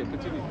 thank you. Take care,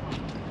 continue.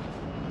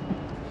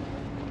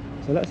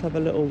 So let's have a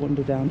little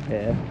wander down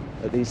here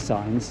at these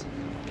signs.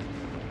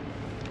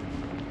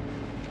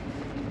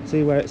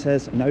 See where it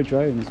says no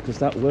drones, because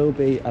that will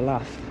be a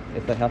laugh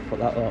if they have put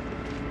that up.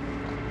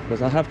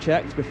 Because I have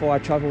checked before I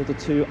travelled the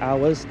 2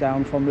 hours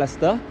down from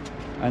Leicester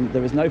and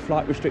there is no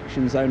flight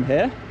restriction zone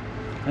here.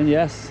 And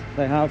yes,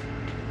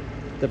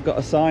 they've got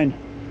a sign.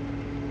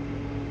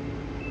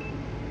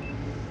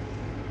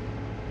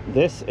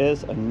 This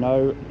is a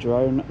no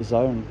drone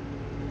zone.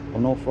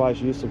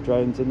 Unauthorised use of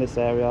drones in this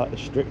area is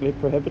strictly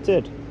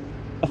prohibited.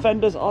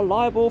 Offenders are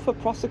liable for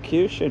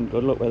prosecution.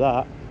 Good luck with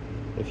that.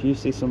 If you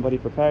see somebody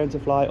preparing to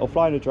fly or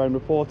flying a drone,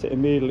 report it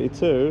immediately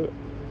to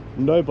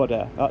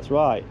nobody. That's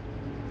right.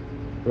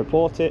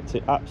 Report it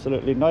to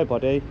absolutely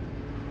nobody,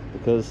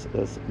 because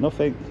there's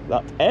nothing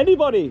that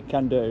anybody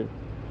can do.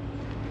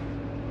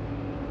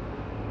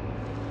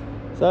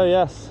 So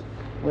yes,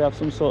 we have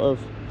some sort of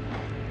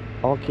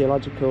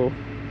archaeological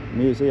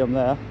museum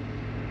there.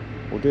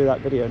 We'll do that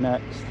video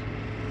next.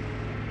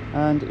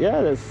 And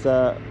yeah,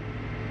 there's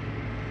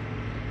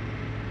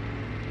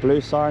blue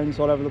signs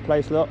all over the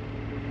place, look.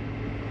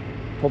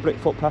 Public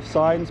footpath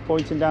signs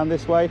pointing down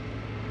this way.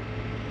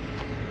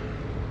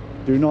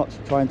 Do not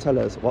try and tell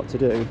us what to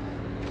do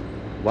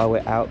while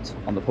we're out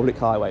on the public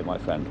highway, my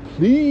friend,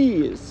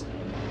 please.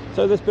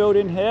 So this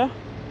building here,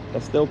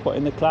 they're still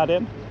putting the clad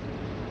in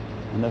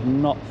and they've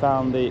not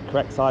found the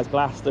correct size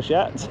glass just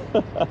yet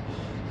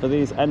for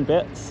these end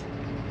bits.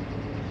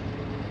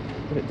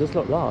 But it does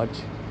look large,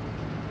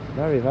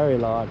 very, very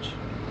large.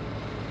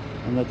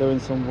 And they're doing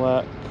some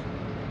work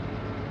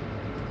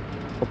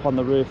up on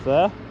the roof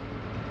there.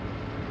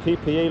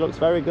 PPE looks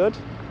very good.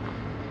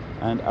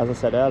 And as I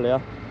said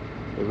earlier,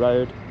 the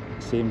road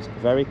seems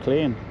very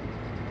clean.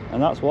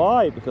 And that's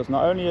why, because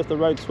not only is the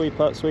road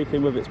sweeper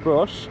sweeping with its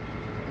brush,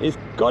 he's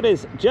got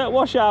his jet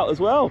wash out as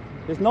well,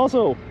 his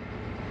nozzle,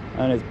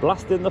 and is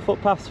blasting the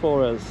footpaths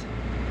for us.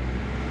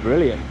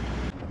 Brilliant.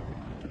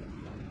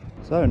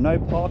 So no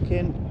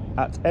parking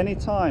at any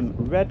time,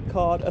 red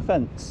card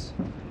offence.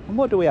 And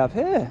what do we have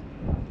here?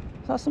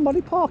 It's that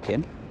somebody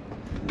parking?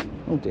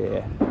 Oh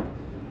dear.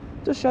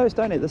 Just shows,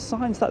 don't it, the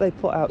signs that they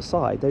put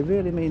outside, they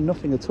really mean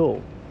nothing at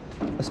all.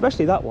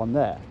 Especially that one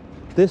there.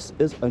 This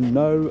is a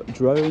no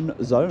drone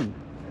zone.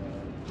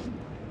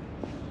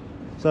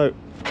 So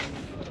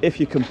if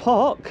you can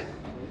park,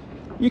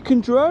 you can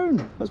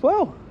drone as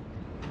well.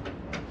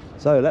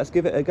 So let's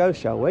give it a go,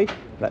 shall we?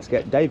 Let's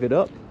get David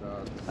up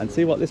and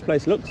see what this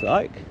place looks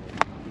like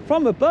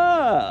from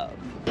above.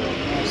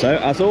 So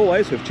as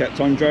always, we've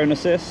checked on drone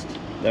assist.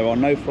 There are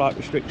no flight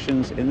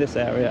restrictions in this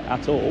area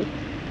at all.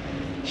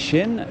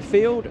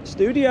 Shinfield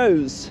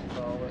Studios.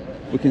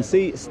 We can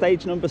see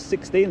stage number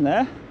 16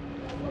 there.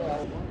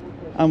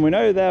 And we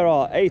know there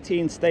are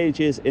 18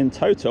 stages in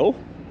total.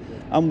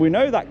 And we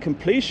know that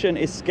completion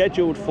is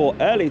scheduled for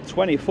early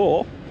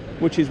 24,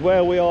 which is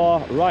where we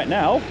are right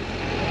now.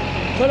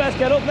 So let's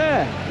get up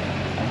there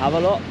and have a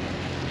look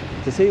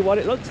to see what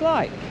it looks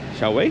like,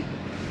 shall we?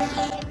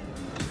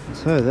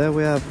 So there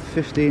we have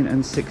 15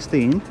 and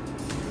 16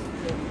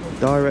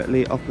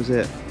 directly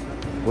opposite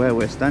where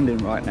we're standing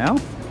right now.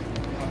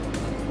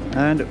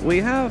 And we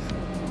have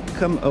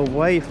come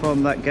away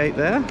from that gate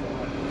there.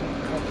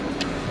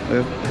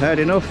 We've heard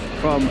enough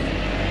from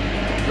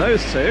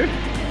those two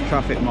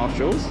traffic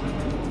marshals.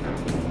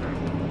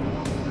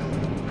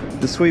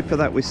 The sweeper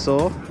that we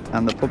saw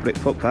and the public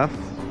footpath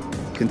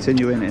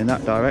continuing in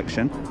that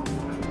direction,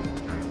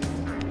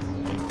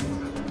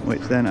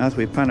 which then as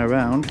we pan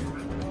around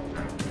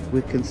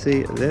we can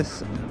see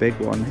this big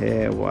one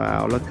here.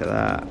 Wow, look at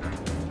that.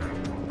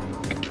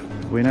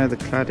 We know the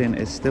cladding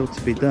is still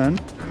to be done,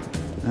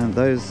 and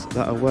those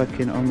that are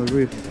working on the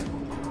roof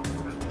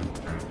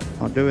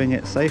are doing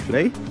it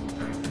safely.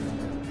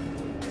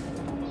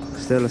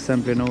 Still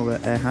assembling all the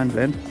air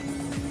handling.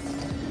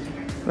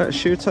 Let's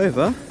shoot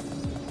over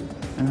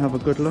and have a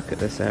good look at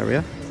this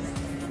area.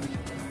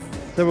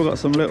 So we've got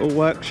some little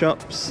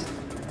workshops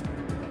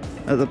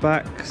at the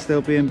back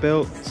still being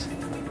built.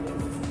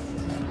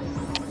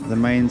 The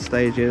main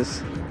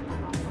stages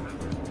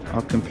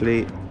are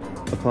complete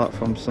apart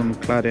from some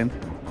cladding.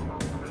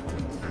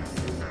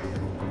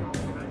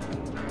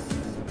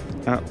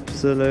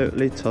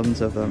 Absolutely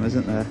tons of them,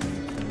 isn't there?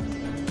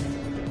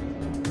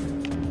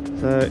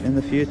 So in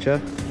the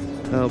future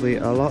there'll be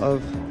a lot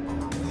of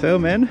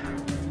filming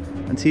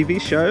and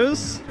TV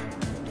shows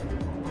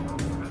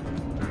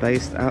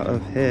based out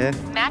of here,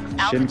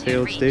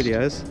 Shinfield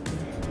Studios.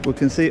 We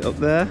can see up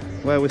there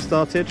where we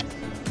started,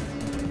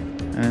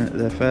 and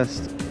the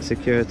first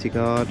security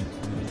guard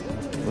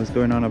was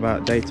going on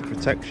about data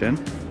protection,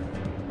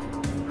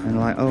 and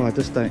like, oh, I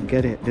just don't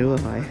get it, do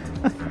I?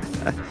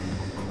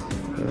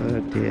 Oh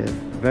dear.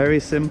 Very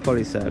simple,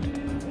 he said.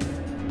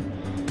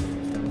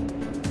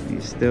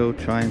 He's still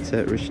trying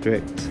to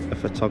restrict a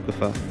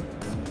photographer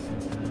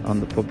on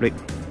the public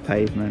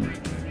pavement.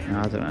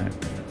 I don't know.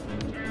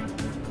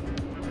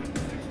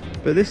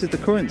 But this is the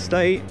current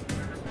state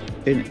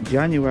in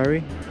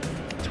January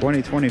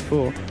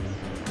 2024.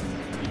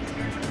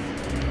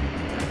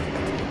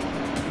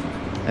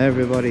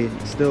 Everybody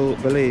still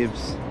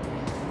believes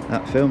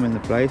that filming the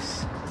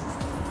place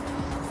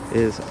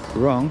is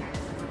wrong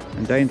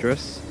and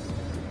dangerous.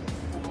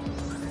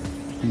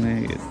 You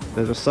know,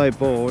 they're just so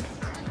bored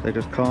they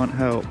just can't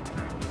help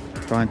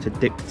trying to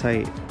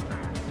dictate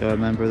to a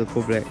member of the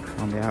public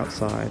on the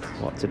outside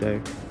what to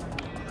do.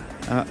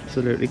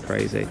 Absolutely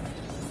crazy.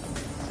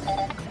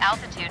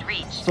 Altitude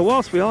reached. So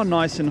whilst we are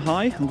nice and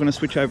high, I'm going to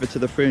switch over to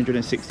the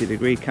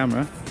 360-degree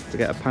camera to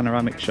get a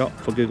panoramic shot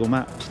for Google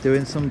Maps.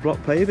 Doing some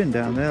block paving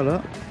down there,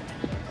 look.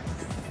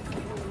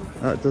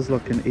 That does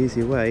look an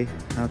easy way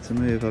how to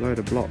move a load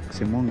of blocks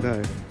in one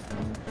go.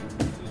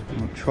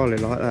 On a trolley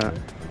like that.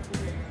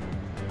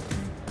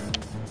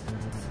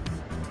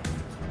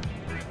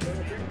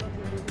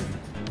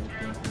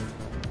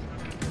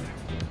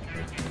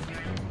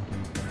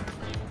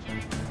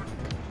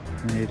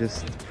 And he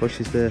just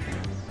pushes the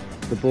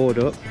board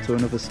up to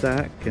another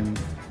stack and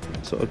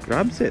sort of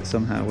grabs it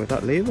somehow with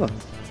that lever.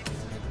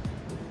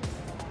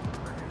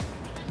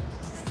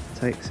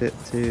 Takes it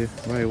to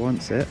where he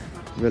wants it,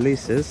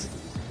 releases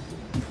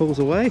and pulls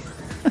away.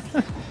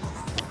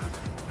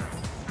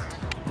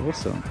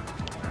 Awesome.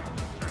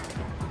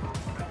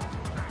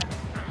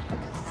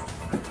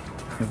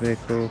 The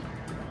vehicle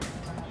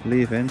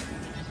leaving,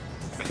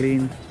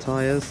 clean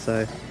tyres,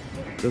 so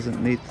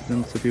doesn't need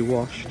them to be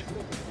washed.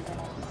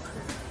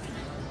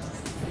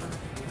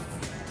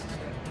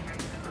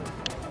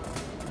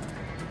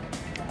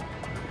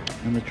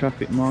 And the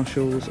traffic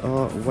marshals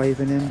are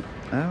waving him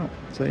out.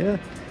 So yeah,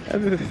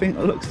 everything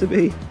looks to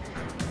be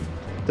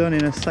done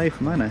in a safe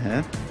manner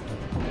here.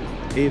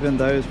 Even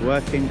those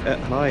working at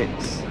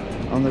heights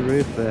on the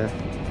roof there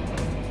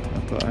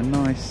have got a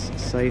nice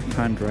safe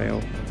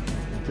handrail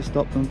to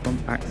stop them from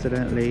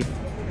accidentally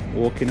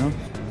walking off.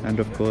 And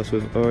of course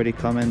we've already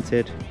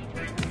commented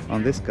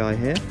on this guy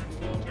here,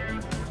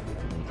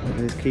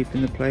 who's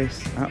keeping the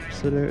place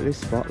absolutely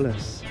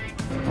spotless.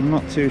 I'm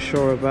not too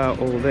sure about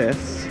all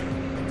this.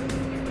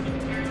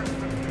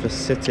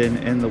 Just sitting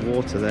in the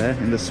water there,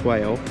 in the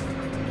swale.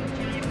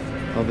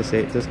 Obviously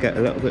it does get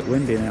a little bit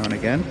windy now and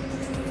again.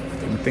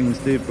 things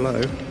do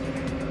blow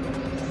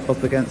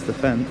up against the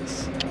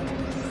fence,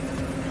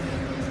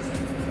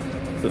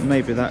 but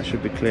maybe that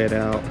should be cleared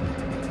out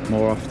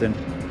more often.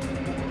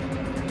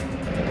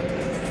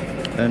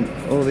 And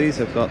all these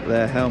have got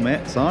their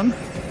helmets on,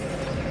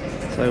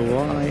 so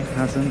why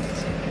hasn't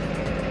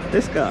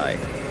this guy?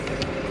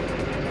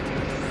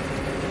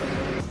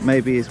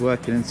 Maybe he's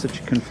working in such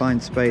a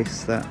confined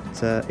space that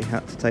he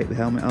had to take the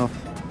helmet off.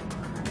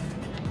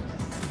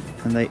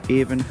 And they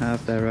even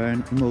have their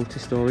own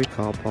multi-storey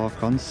car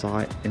park on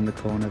site in the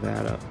corner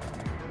there, look.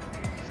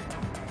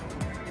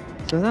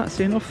 So that's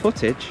enough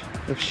footage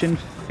of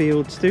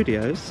Shinfield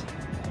Studios.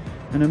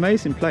 An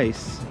amazing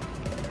place.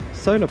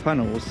 Solar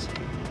panels,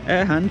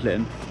 air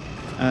handling,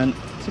 and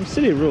some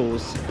silly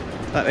rules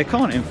that they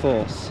can't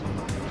enforce.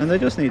 And they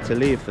just need to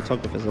leave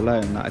photographers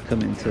alone that are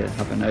coming to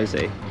have a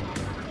nosy.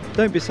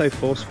 Don't be so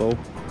forceful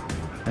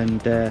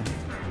and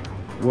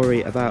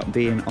worry about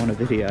being on a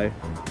video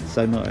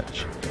so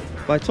much.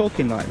 By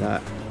talking like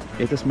that,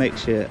 it just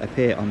makes you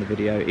appear on the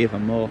video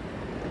even more.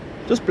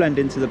 Just blend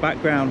into the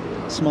background,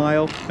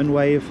 smile and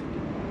wave,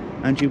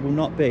 and you will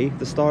not be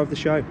the star of the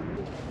show.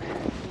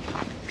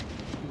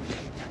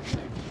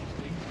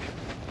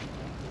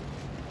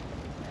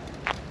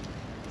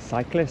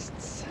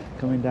 Cyclists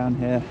coming down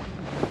here.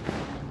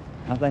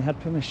 Have they had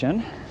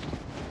permission?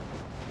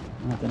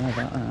 I don't know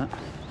about that.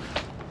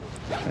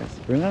 Let's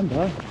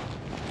remember,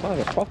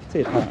 private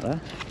property apparently.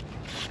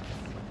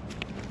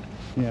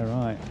 Yeah,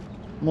 right.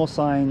 More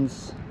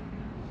signs.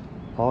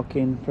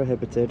 Parking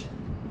prohibited.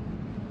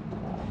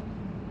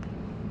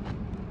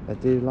 They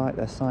do like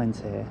their signs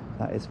here,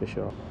 that is for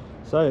sure.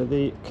 So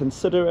the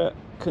Considerate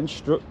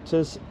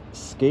Constructors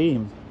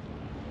Scheme.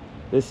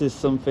 This is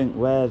something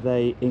where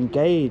they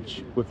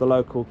engage with the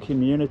local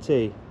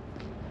community.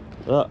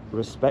 Look,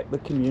 respect the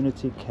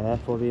community, care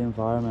for the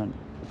environment,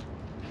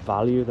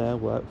 value their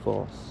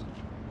workforce.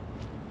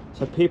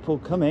 So people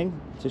coming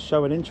to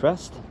show an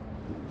interest,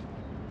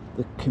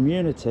 the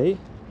community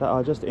that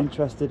are just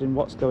interested in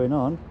what's going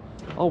on,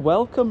 are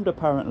welcomed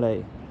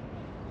apparently.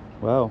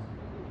 Well,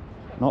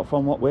 not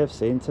from what we've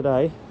seen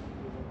today,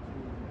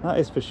 that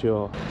is for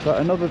sure. So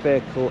another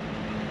vehicle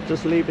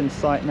just leaving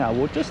sight now.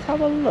 We'll just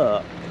have a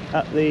look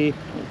at the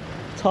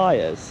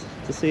tyres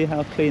to see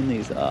how clean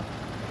these are.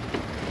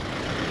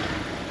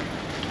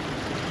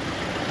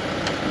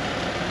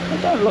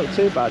 They don't look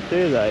too bad,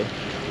 do they?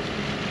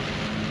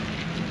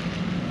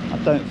 I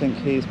don't think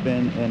he's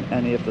been in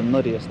any of the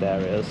muddiest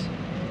areas,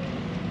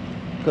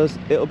 because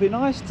it'll be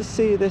nice to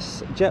see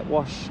this jet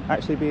wash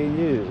actually being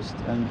used,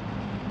 and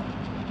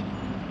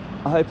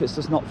I hope it's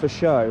just not for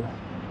show.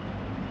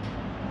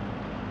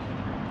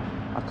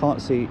 I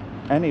can't see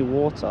any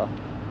water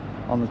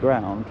on the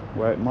ground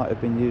where it might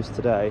have been used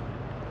today,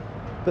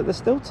 but there's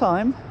still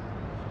time.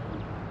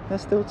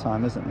 There's still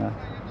time, isn't there?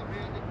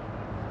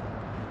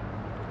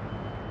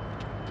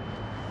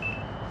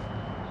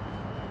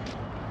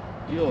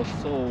 You're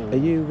so... Are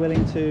you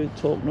willing to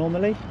talk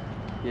normally?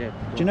 Yeah.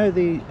 Do you know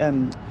the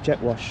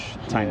jet wash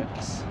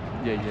tanks?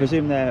 Yeah, yeah. I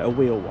presume they're a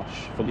wheel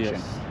wash function.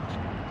 Yes.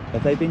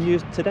 Have they been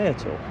used today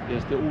at all?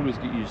 Yes, they always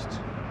get used.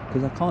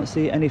 Because I can't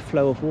see any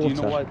flow of water. Do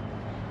you know what?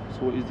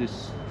 So what is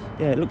this?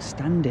 Yeah, it looks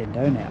standing,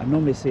 don't it? I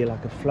normally see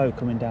like a flow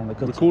coming down the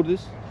gutter. Record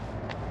this?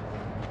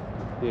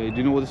 Yeah, do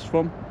you know what this is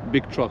from?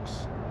 Big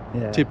trucks.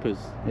 Yeah. Tippers.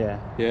 Yeah.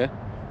 Yeah?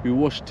 We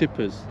wash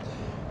tippers.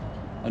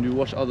 And we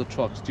wash other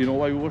trucks. Do you know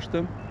why we wash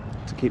them?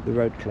 To keep the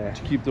road clear.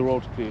 To keep the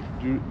road clear.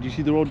 Do you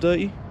see the road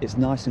dirty? It's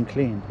nice and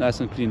clean. Nice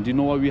and clean. Do you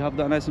know why we have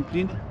that nice and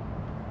clean?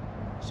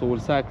 So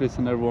when cyclists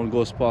and everyone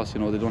goes past, you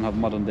know, they don't have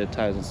mud on their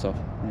tires and stuff.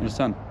 Yeah.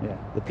 Understand? Yeah.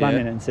 The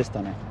planning insist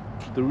on it.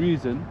 The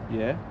reason,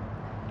 yeah,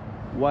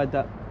 why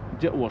that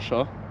jet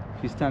washer,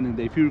 he's standing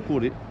there, if you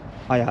record it,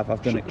 I have,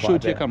 I've done it quite show a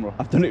it to bit. your camera.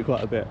 I've done it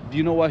quite a bit. Do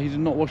you know why he did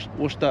not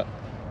wash that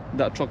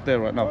truck there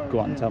right now? Go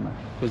on, tell me.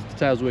 Because the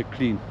tires were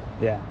clean.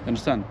 Yeah.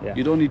 Understand? Yeah.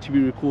 You don't need to be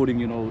recording,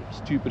 you know,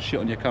 stupid shit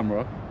on your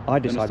camera. I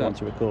decide Understand? what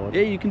to record.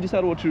 Yeah, you can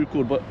decide what to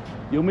record, but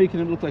you're making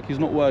it look like he's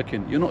not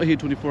working. You're not here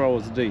 24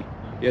 hours a day.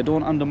 Yeah,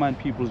 don't undermine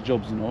people's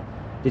jobs, you know.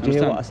 Did you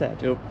hear what I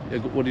said? Yeah,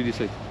 what did you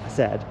say? I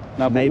said,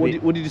 Now, maybe...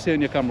 what did you say on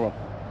your camera?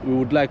 We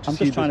would like to I'm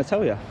see just trying to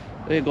tell you.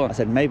 Yeah, go on. I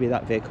said maybe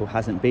that vehicle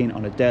hasn't been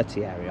on a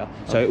dirty area,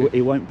 so Okay.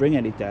 it won't bring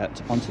any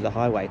dirt onto the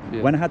highway.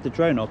 Yeah. When I had the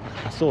drone up,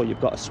 I saw you've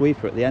got a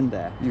sweeper at the end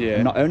there. Yeah.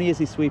 And not only is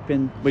he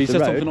sweeping But you the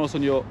said road, something else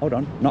on your... hold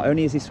on, not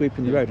only is he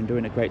sweeping the road and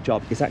doing a great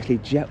job, he's actually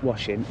jet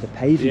washing the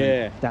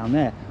pavement down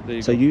there.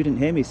 So you didn't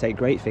hear me say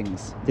great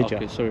things, did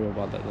Okay, you? sorry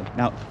about that then.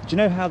 Now, do you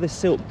know how this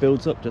silt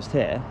builds up just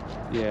here?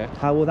 Yeah.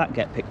 How will that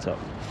get picked up?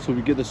 So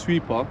we get the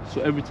sweeper, so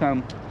every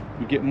time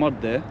we get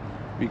mud there,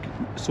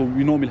 so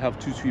we normally have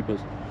 2 sweepers.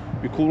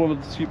 We call one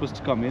of the sweepers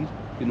to come in,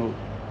 you know,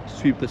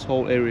 sweep this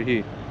whole area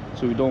here,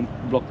 so we don't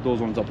block those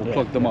ones up or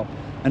plug them up.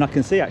 And I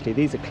can see actually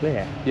these are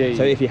clear. Yeah,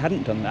 so yeah. if you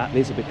hadn't done that,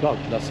 these would be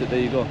clogged. That's it, there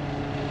you go.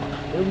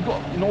 Yeah, we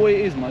got, you know what it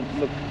is, man.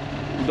 Look,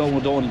 we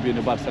don't want to be in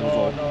a bad side as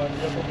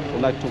well.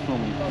 We like to talk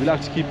normally. We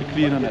like to keep it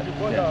clean, innit?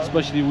 Yeah.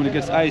 Especially when it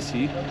gets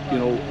icy, you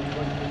know,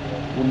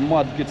 when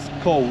mud gets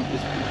cold,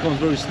 it becomes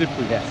very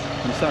slippery. Yes.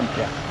 Understand?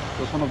 Yeah.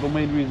 That's one of the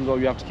main reasons why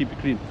we have to keep it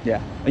clean.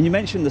 Yeah. And you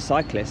mentioned the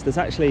cyclist. There's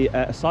actually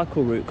a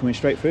cycle route coming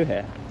straight through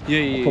here. Yeah,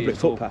 a public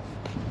footpath.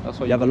 That's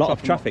why you have a lot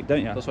of traffic, don't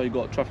you? That's why you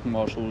got traffic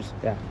marshals.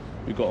 Yeah.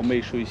 We got to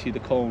make sure you see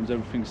the cones,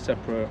 everything's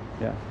separate.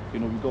 Yeah. You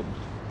know, we've got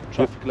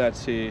traffic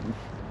lights here. Do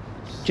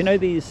you know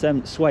these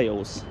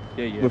swales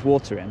with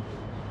water in?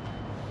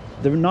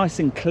 They're nice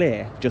and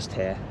clear just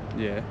here.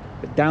 Yeah.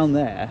 But down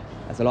there,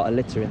 there's a lot of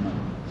litter in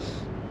them.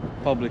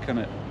 Public,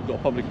 innit? We've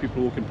got public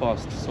people walking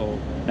past, so...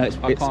 No, it's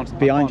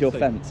behind your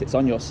fence. It's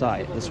on your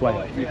site, the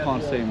swale. You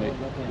can't say, mate.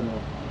 You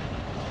know.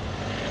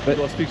 But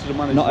got to speak to the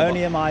manager. not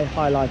only am I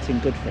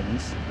highlighting good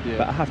things, Yeah.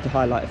 but I have to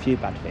highlight a few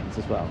bad things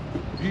as well.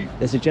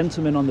 There's a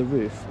gentleman on the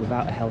roof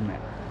without a helmet.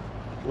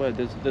 Well,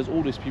 there's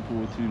all these people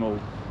with, you know,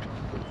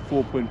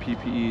 4-point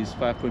PPEs,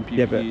 5-point PPEs.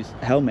 Yeah,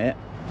 but helmet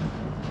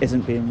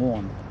isn't being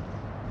worn.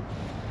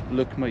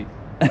 Look, mate.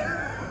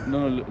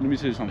 No, let me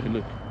tell you something.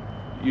 Look,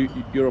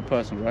 you're a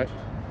person, right?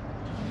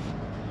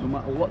 No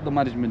matter what the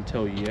management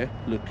tell you, yeah?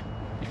 Look,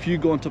 if you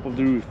go on top of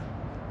the roof,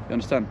 you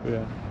understand?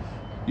 Yeah.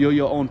 You're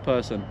your own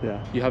person.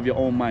 Yeah. You have your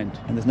own mind.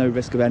 And there's no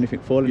risk of anything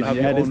falling You on have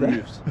your your head, own is there?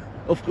 roofs.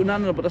 Of course,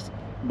 no,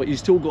 but you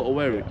still got to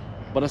wear it.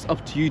 But that's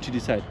up to you to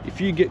decide. If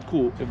you get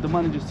caught, if the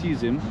manager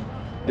sees him,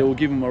 they will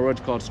give him a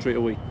red card straight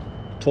away.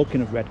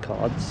 Talking of red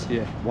cards,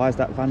 Yeah. why is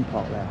that van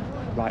parked there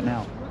right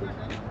now?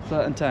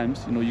 Certain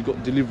times, you know, you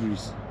got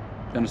deliveries.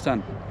 You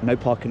understand? No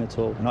parking at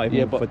all, not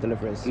even but for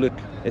deliveries. Look,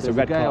 it's a there's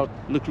red guy card.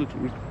 Look.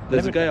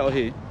 There's a guy out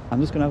here.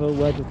 I'm just going to have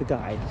a word with the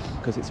guy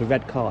because it's a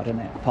red card, isn't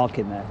it?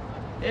 Parking there.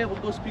 Yeah,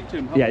 we'll go speak to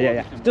him.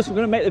 Yeah. Just we're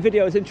going to make the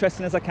video as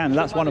interesting as I can.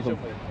 That's one of them.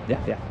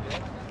 Yeah.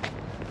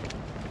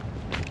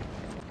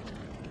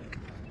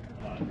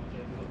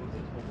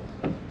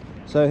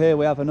 So here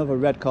we have another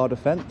red card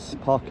offence,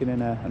 parking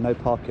in a no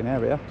parking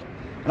area.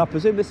 And I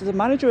presume this is a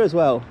manager as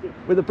well,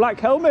 with a black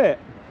helmet,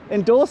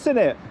 endorsing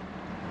it.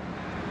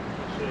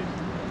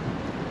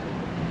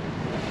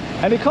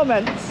 Any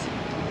comments?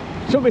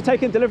 Shouldn't be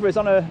taking deliveries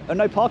on a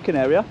no parking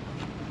area.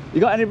 You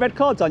got any red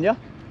cards on you?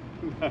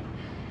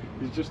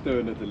 He's just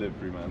doing a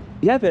delivery, man.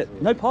 Yeah,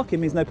 but no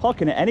parking means no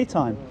parking at any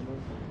time.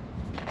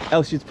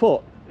 Else you'd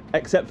put,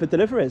 except for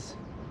deliveries.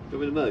 Do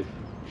you want me to move?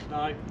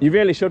 No. You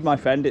really should, my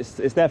friend.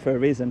 It's there for a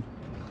reason.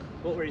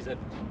 What reason?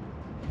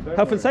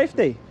 Health and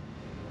safety.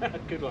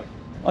 Good one.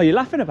 Oh, you're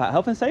laughing about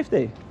health and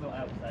safety. Not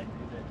health and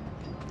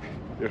safety,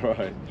 You're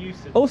right.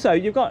 is it? Also,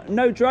 you've got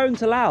no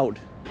drones allowed.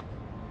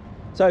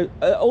 So,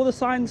 are all the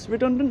signs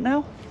redundant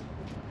now?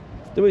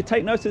 Do we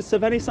take notice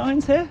of any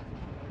signs here?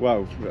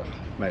 Well,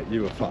 mate,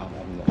 you were far.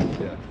 I'm not.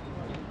 Yeah.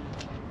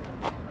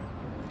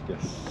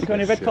 Yes. You got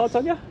any red cards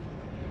on you?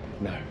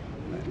 No.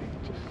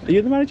 Are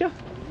you the manager?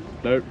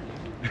 No.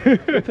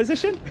 Your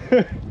position?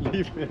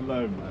 Leave me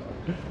alone, man.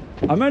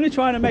 I'm only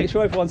trying to make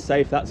sure everyone's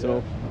safe, that's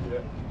all. Yeah.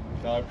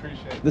 No, I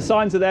appreciate it. The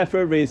signs are there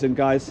for a reason,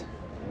 guys.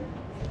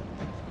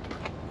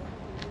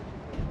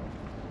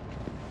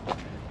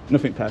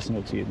 Nothing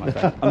personal to you, my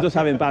friend. I'm just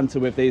having banter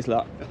with these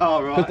lot.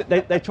 All right.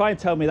 'Cause they try and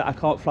tell me that I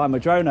can't fly my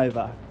drone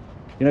over,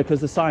 you know, because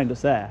the sign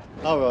is there.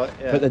 All right.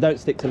 Yeah. But they don't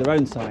stick to their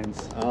own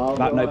signs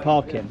about no right,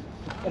 parking.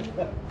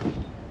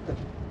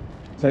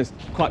 So it's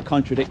quite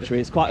contradictory.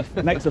 It's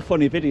it makes a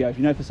funny video,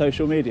 you know, for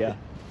social media.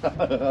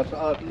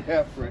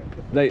 Yeah, for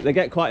it. They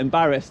get quite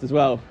embarrassed as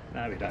well.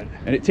 No, we don't.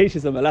 And it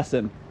teaches them a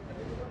lesson.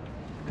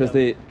 Because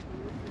the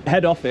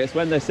head office,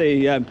 when they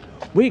see,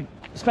 we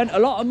spent a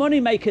lot of money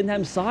making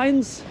them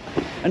signs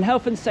and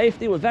health and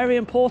safety were very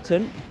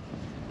important.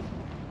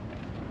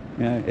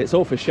 You know, it's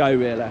all for show,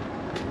 really.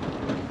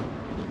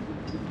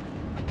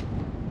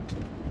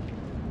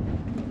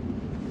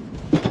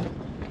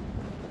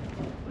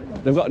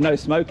 They've got no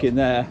smoking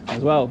there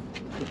as well.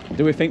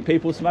 Do we think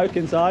people smoke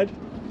inside?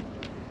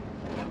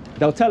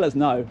 They'll tell us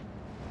no.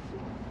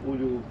 All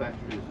your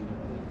batteries.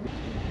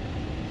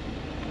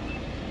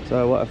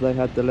 So what have they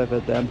had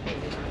delivered then?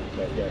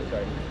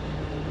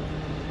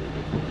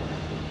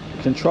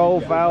 Control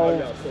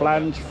valve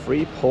flange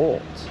free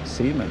port,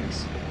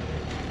 Siemens.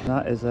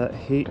 That is a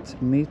heat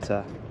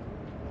meter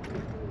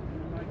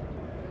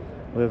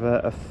with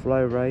a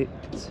flow rate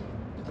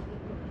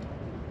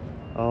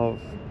of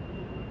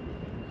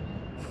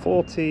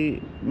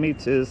 40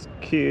 meters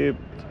cubed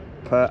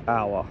per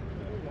hour.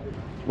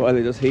 What are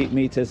they, just heat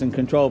meters and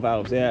control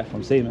valves? Yeah,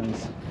 from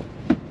Siemens.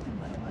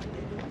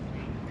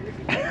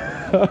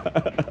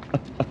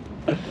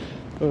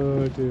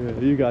 Oh dear,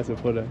 you guys are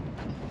funny.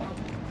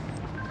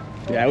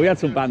 Yeah, we had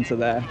some banter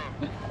there.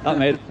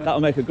 That'll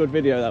make a good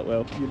video, that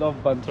will. You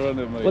love banter,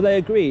 innit, mate? Well, they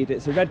agreed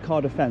it's a red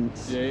card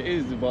offence. Yeah, it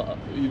is, but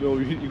you know,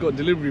 you got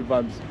delivery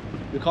vans.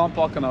 You can't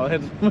park on our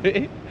heads,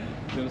 mate.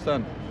 You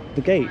understand?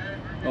 The gate.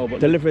 Oh, but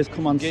Deliveries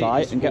come on gate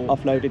site is and get for-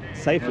 offloaded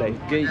safely.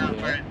 Gate,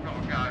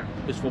 yeah,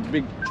 it's for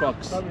big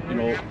trucks, you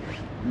know,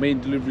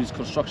 main deliveries,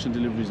 construction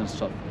deliveries and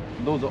stuff.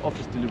 Those are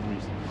office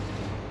deliveries.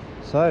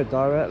 So,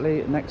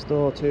 directly next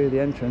door to the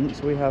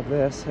entrance, we have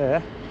this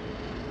here.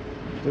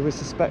 Do we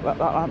suspect that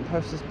that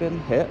lamppost has been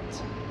hit?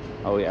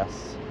 Oh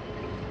yes.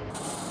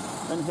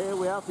 And here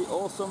we have the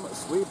awesome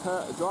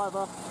sweeper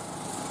driver,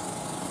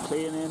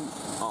 cleaning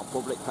our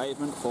public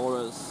pavement for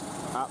us.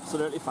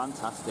 Absolutely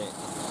fantastic.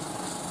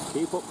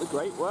 Keep up the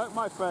great work,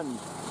 my friend.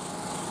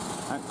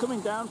 And coming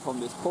down from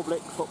this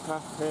public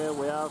footpath here,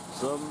 we have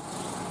some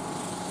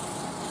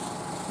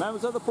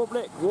members of the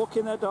public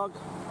walking their dog,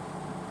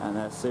 and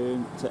they're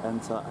soon to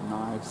enter a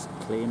nice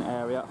clean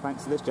area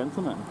thanks to this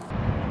gentleman.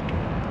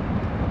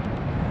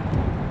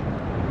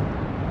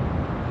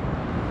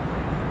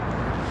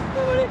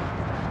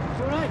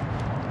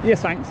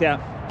 Yes, thanks,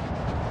 yeah.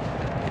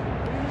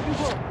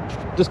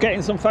 Just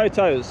getting some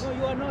photos. No,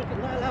 you are not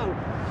allowed.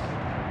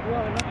 You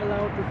are not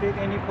allowed to take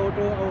any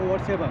photo or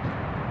whatsoever.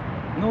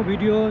 No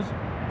videos,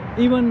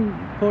 even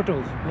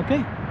photos, okay?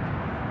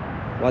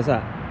 Why's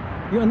that?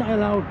 You are not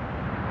allowed.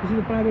 This is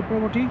a private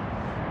property.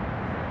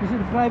 This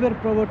is private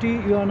property.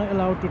 You are not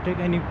allowed to take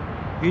any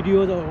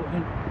videos or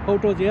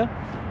photos here.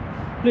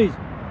 Please.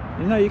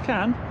 No, you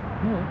can.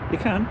 No. You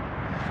can.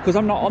 Because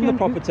I'm not on the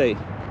property.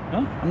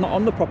 Huh? I'm not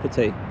on the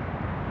property.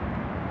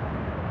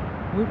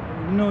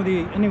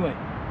 Anyway.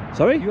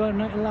 Sorry? You are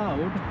not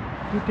allowed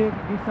to take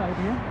this side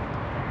here.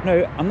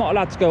 No, I'm not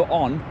allowed to go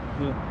on,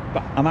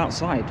 but I'm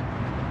outside.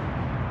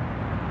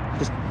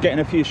 Just getting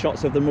a few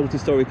shots of the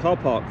multi-storey car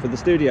park for the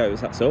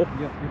studios, that's all.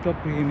 Yeah, you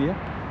talk to him here.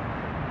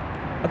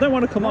 I don't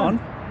want to come on.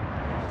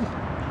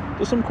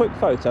 Just some quick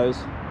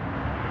photos.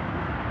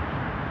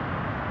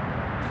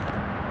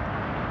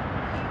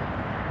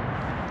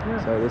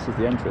 Yeah. So this is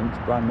the entrance,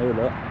 brand new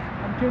look.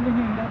 I'm telling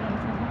him that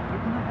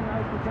it's not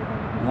allowed to take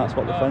anything. And that's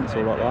what the fence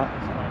will look like.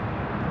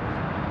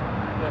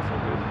 That's all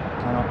good.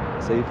 Cannot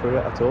see through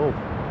it at all.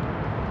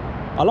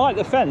 I like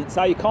the fence,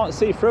 how you can't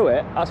see through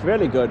it. That's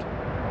really good.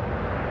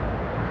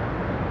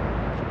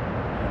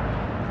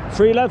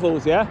 3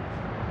 levels, yeah?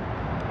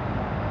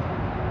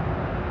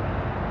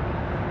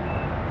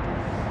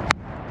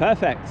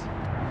 Perfect.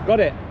 Got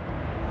it.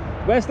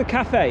 Where's the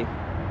cafe?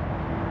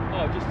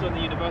 Oh, just on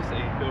the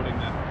university building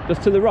there.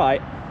 Just to the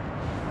right?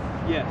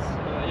 Yes,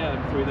 yeah,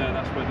 through there,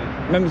 that's where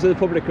the... Members of the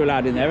public are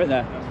allowed in there, aren't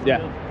there?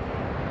 Yeah.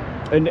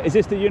 And is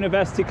this the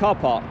university car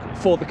park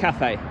for the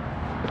cafe?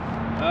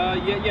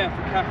 Yeah,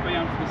 for cafe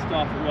and for the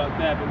staff that work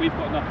there, but we've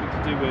got nothing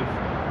to do with...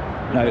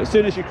 No, as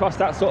soon as you cross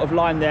that sort of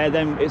line there,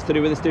 then it's to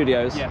do with the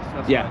studios? Yes,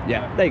 that's yeah, right.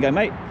 Yeah, there you go,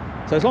 mate.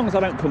 So as long as I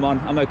don't come on,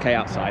 I'm okay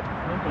outside.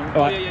 Okay.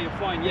 All right. Yeah, you're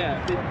fine,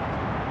 yeah.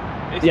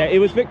 Yeah, he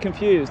was a bit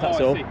confused, that's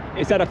all. See.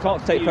 He said I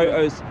can't take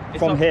photos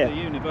from here. It's up to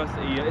the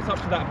university, it's up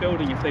to that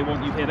building if they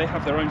want you here. They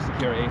have their own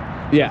security. So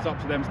Yeah. it's up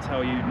to them to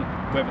tell you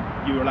whether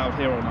you're allowed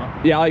here or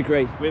not. Yeah, I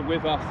agree.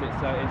 With us,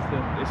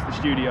 it's the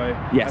studio.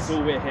 Yes. That's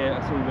all we're here.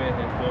 That's all we're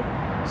here for.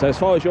 So as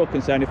far as you're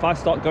concerned, if I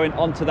start going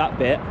onto that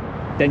bit,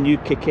 then you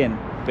kick in.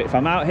 But if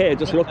I'm out here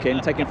just looking,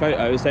 taking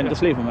photos, then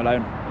just leave them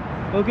alone.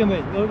 Okay,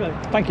 mate. Okay.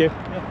 Thank you.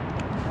 Yeah.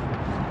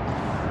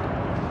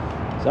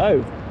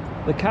 So,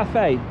 the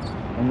cafe.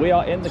 And we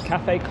are in the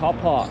cafe car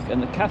park,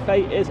 and the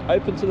cafe is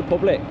open to the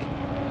public.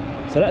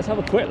 So let's have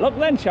a quick look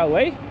then, shall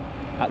we?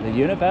 At the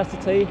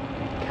University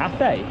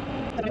Cafe.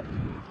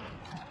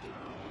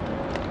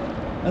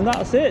 And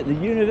that's it, the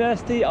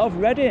University of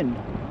Reading,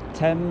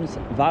 Thames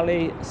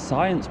Valley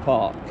Science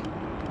Park.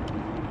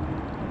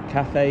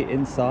 Cafe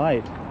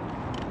inside.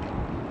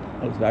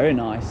 Looks very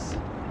nice.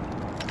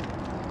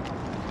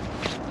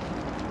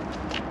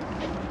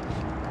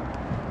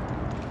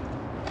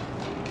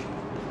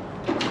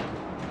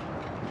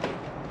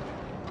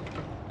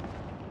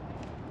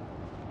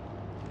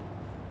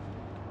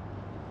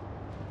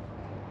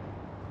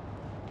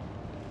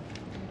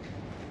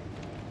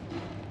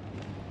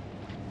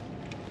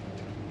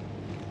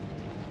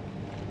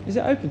 Is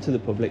it open to the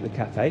public, the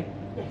cafe?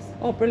 Yes.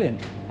 Oh,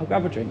 brilliant. I'll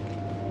grab a drink.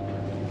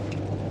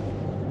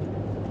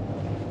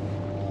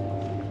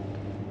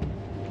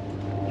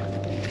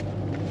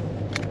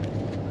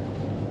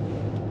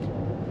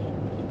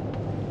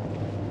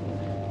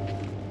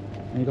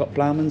 And you've got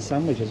Ploughman's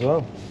sandwich as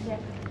well. Yeah.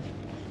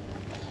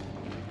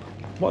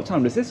 What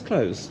time does this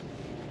close?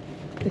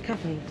 The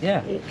cafe?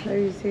 Yeah. It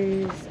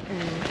closes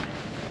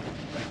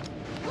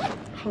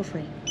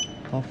 3:30.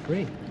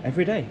 3:30.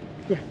 Every day?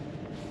 Yeah.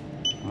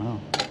 Wow.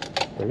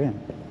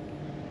 Brilliant.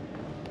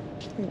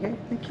 There you go.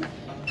 Thank you.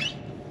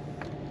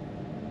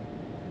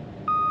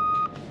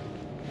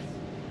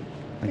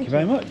 Thank you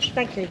very much.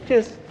 Thank you.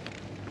 Cheers.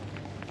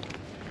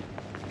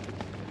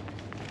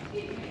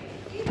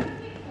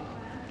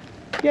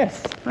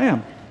 Yes, I am.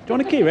 Do you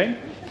want a key ring?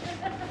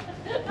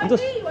 I do,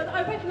 and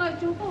I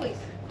recognised your voice.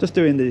 Just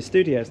doing the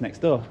studios next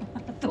door.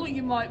 I thought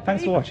you might be.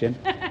 Thanks for watching.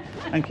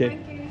 Thank you.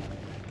 Thank you.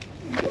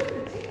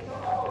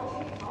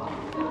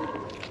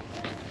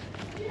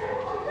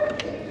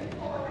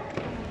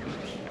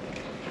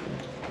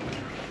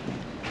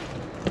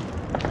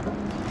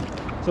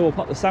 So we'll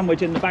put the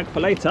sandwich in the bag for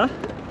later,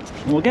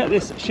 and we'll get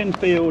this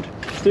Shinfield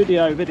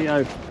Studio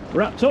video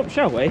wrapped up,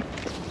 shall we?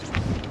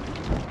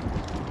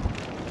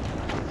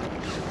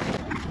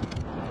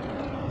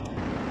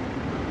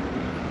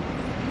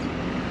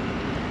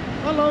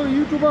 Hello,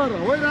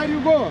 YouTuber. Where are you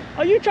go?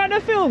 Are you trying to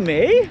film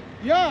me?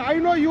 Yeah, I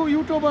know you,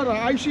 YouTuber.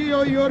 I see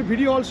your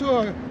video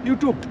also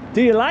YouTube.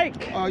 Do you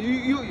like?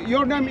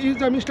 Your name is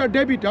Mr.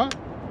 David, huh?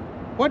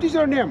 What is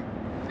your name?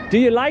 Do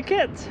you like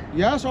it?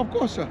 Yes, of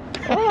course, sir.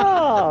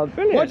 Oh,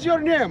 brilliant. What's your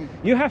name?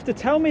 You have to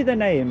tell me the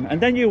name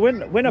and then you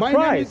win a My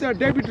prize. name is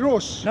David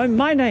Rose. No,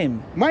 my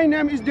name. My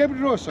name is David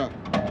Rose, sir.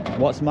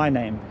 What's my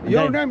name?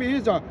 Your name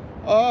is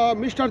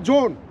Mr.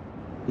 John.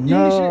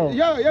 No. English,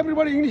 yeah,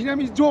 everybody English name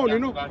is John, you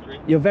know.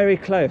 You're very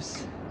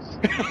close.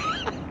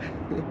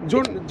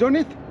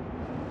 Johnny?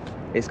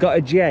 It's got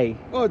a J.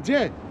 Oh,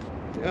 J.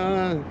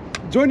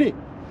 Johnny.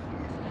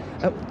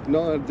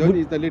 No, Johnny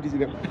is the lady's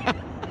name.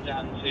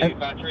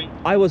 Battery.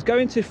 I was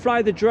going to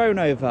fly the drone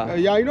over.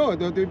 Yeah, I know.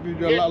 The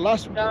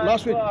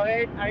last week.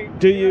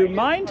 Do you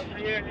mind?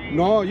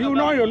 No, you're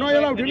not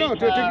allowed, you know.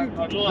 For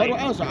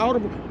us, our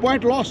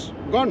point lost,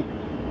 gone.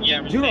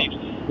 Yeah, Zero.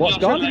 What's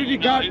gone? Security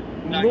guard,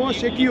 no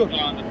secure.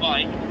 On the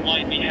bike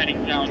might be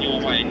heading down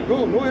your way.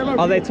 No allowed.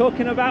 Are they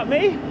talking about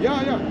me?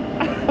 Yeah.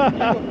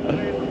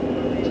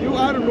 You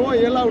are no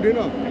allowed, you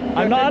know.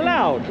 I'm not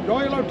allowed?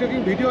 No allowed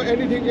taking video,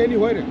 anything,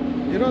 anywhere.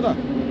 You know that?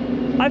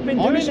 I've been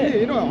doing it.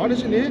 You know,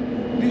 honestly,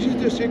 this is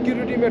the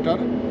security matter.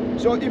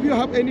 So if you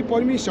have any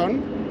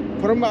permission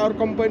from our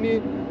company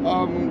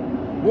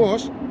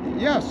boss,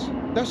 yes,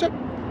 that's it.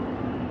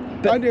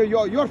 But and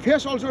your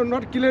face also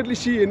not clearly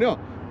see, you know,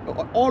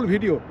 all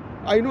video.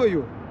 I know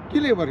you,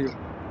 clever you.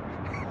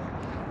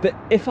 But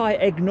if I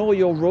ignore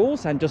your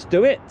rules and just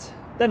do it,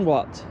 then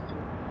what?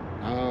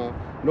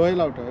 No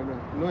allowed,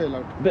 no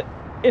allowed. But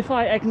if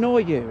I ignore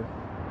you,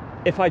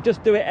 if I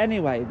just do it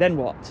anyway, then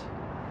what?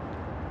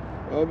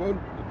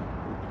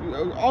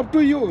 Up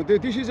to you.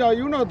 This is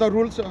you know the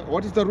rules.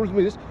 What is the rules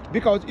means?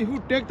 Because if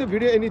you take the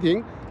video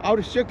anything,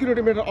 our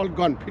security matter all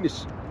gone,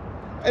 finish.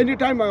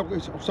 Anytime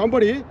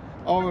somebody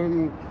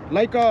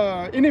like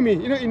enemy,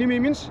 you know enemy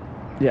means.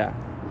 Yeah.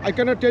 I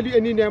cannot tell you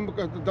any name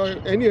because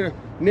any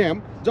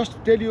name.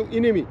 Just tell you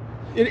enemy.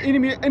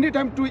 Enemy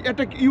anytime to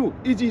attack you,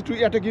 easy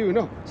to attack you. You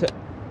know. So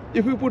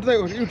if you put the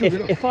YouTube, you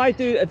know. If I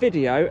do a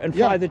video and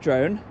fly the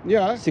drone,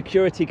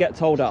 security get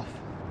told off.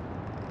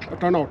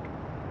 Turn out.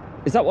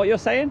 Is that what you're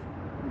saying?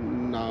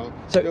 No.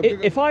 So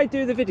if I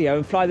do the video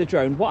and fly the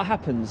drone, what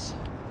happens?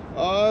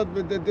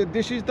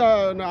 This is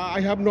the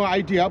I have no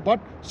idea, but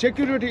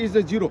security is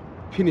the zero,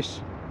 finish,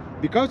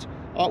 because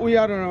we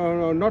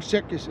are not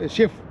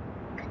safe,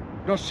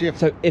 not safe.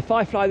 So if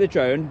I fly the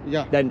drone,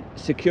 then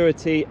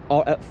security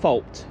are at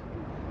fault.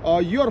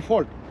 Your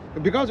fault,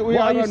 because we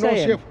are not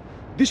safe.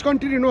 This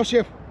country no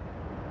safe.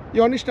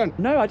 You understand?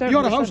 No, I don't.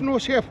 Your understand. house no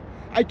safe.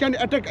 I can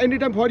attack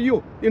anytime for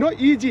you. You know,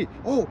 easy.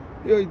 Oh,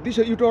 this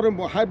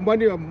YouTuber have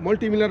money,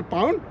 multi-million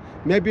pound.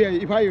 Maybe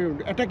if I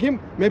attack him,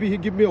 maybe he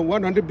give me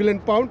 100 billion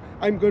pound.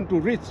 I'm going to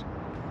reach.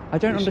 I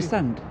don't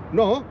understand.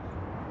 No.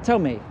 Tell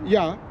me.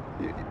 Yeah,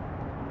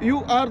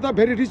 you are the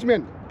very rich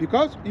man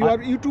because you are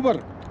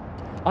YouTuber.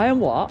 I am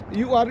what?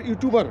 You are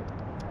YouTuber.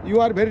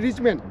 You are very rich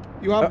man.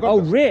 You have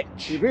got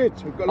rich.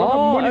 Rich. A lot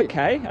of money.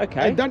 Okay.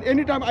 And then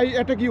anytime I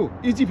attack you,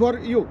 easy for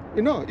you.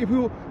 You know, if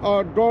you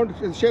don't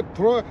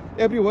throw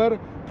everywhere,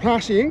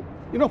 flashing.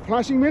 You know,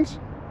 flashing means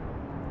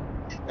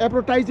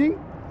advertising.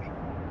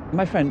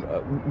 My friend,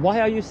 why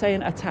are you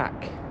saying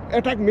attack?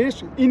 Attack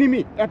means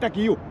enemy attack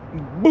you.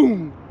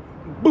 Boom,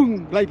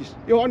 boom, like this.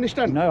 You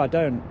understand? No, I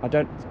don't.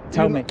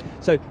 Tell me.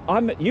 So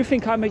you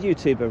think I'm a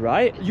YouTuber,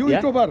 right?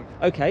 YouTuber.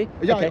 Yeah? Okay.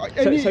 Yeah.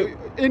 Okay.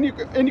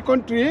 Any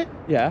country.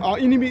 Yeah.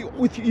 Enemy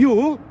with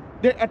you,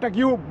 they attack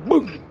you.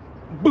 Boom,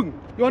 boom.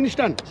 You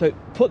understand? So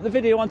put the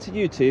video onto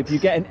YouTube. You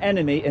get an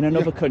enemy in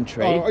another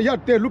country. Yeah,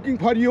 they're looking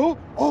for you.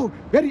 Oh,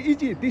 very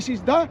easy. This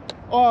is the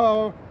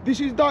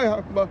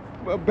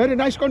very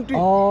nice country.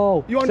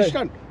 Oh, you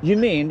understand? So you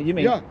mean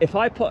if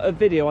I put a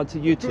video onto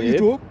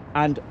YouTube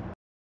and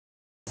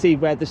see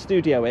where the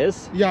studio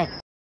is,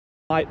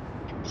 I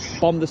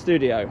bomb the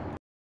studio.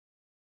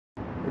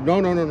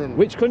 No.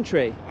 Which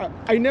country?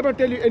 I never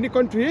tell you any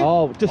country.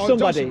 Oh, just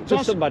somebody.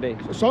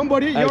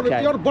 Somebody,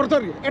 okay. your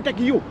brother attack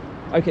you.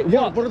 Okay.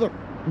 Your brother.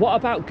 What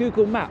about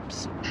Google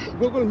Maps?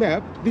 Google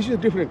Map. This is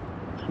different.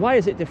 Why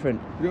is it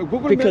different?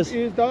 Google because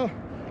Map is the.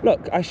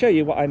 Look, I show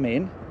you what I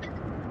mean.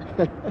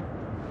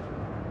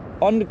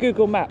 On the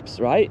Google Maps,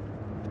 right?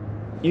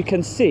 You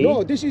can see.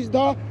 No, this is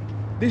the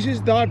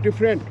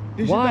different.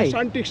 This Why? is the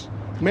scientists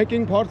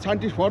making for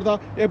scientists for the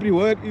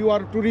everywhere you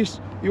are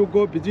tourist, you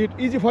go visit,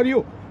 easy for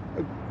you.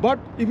 But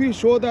if you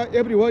show the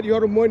everywhere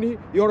your money,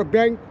 your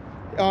bank,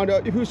 and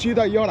if you see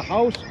your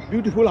house,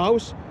 beautiful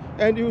house,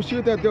 and you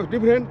see that they're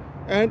different,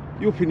 and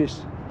you finish.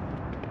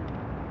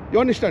 You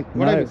understand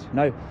what I mean?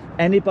 No.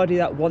 Anybody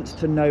that wants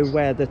to know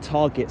where the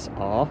targets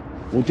are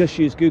will just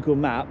use Google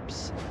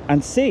Maps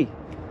and see.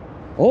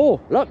 Oh,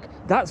 look,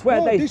 that's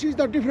where they. This is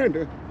the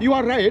different. You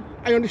are right.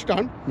 I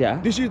understand. Yeah.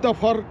 This is the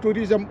for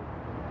tourism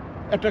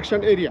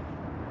attraction area,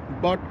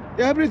 but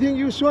everything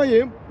you show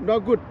him not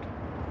good.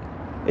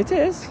 It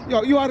is.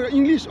 Yeah, you are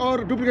English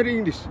or duplicate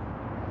English.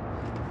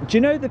 Do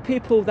you know the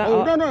people that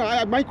are...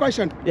 No, my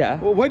question. Yeah.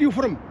 Where are you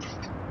from?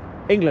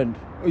 England.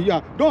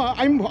 Yeah. No,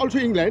 I'm also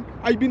England.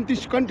 I've been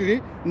this country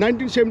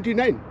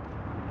 1979.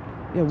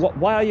 Yeah.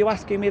 Why are you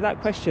asking me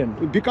that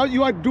question? Because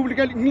you are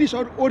duplicate English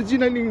or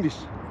original English.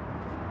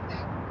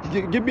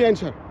 Give me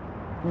answer.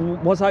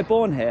 Was I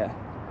born here?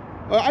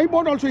 I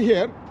bought also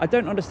here. I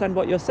don't understand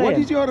what you're saying. What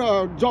is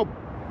your job?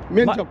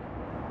 Main job?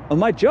 Oh,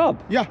 my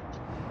job? Yeah,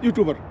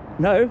 YouTuber.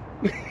 No,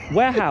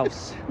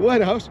 warehouse.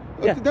 Warehouse.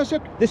 Yeah. That's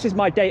it. This is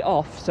my day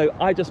off, so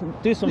I just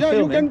do some Yeah,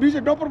 filming. you can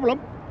visit, no problem.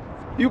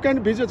 You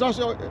can visit us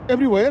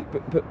everywhere.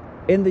 But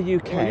in the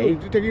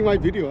UK, you're taking my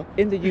video.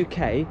 In the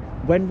UK,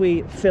 when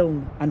we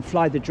film and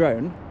fly the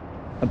drone,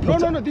 and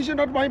put No, this is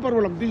not my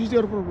problem. This is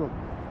your problem.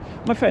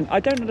 My friend, I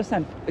don't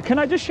understand. Can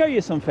I just show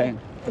you something?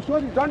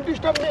 Sorry, don't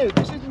disturb me.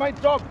 This is my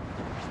job.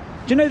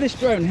 Do you know this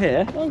drone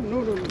here? Oh,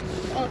 no.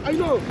 I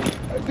know.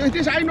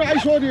 This I know. I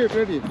saw it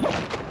already.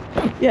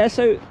 Yeah.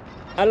 So,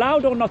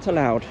 allowed or not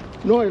allowed?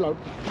 No allowed.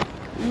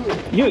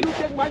 You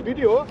take my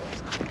video.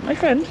 My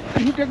friend.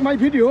 You take my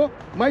video.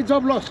 My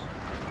job lost.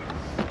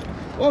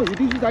 Oh,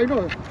 this is I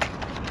know.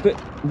 But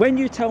when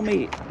you tell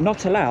me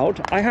not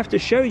allowed, I have to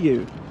show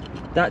you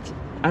that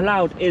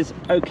allowed is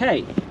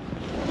okay.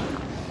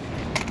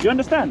 Do you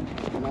understand?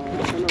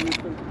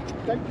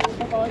 Thank you.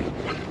 Bye-bye.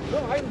 No,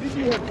 I'm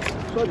busy here.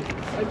 Sorry.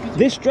 I'm busy.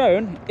 This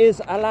drone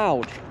is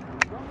allowed.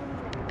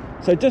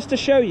 So just to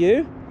show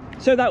you,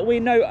 so that we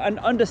know and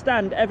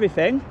understand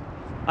everything,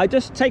 I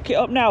just take it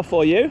up now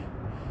for you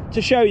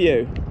to show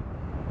you.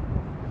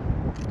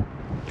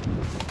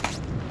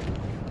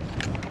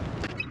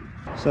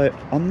 So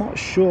I'm not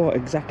sure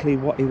exactly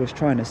what he was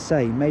trying to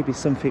say. Maybe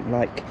something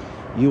like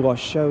you are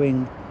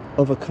showing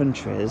other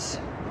countries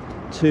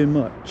too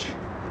much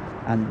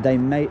and they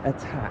may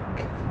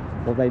attack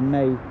or they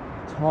may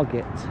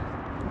target.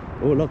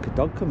 Oh look, a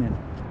dog coming.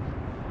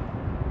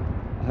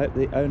 I hope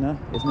the owner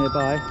is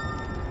nearby.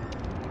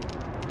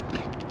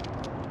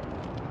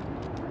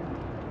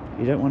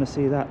 You don't want to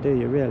see that, do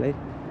you, really?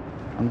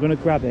 I'm going to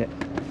grab it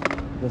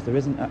because there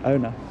isn't an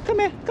owner. Come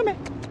here, come here,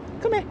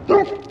 come here,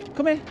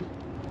 come here.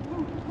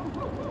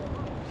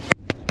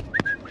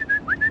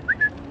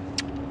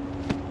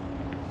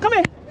 Come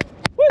here.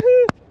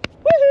 Woohoo!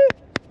 Woohoo!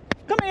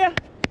 Come here.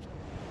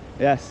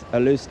 Yes, a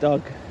loose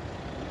dog.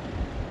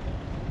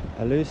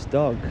 A loose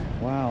dog.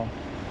 Wow.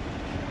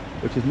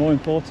 Which is more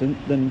important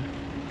than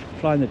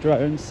flying the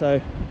drone.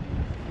 So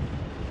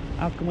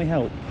how can we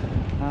help?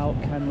 How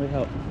can we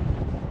help?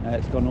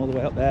 It's gone all the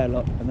way up there,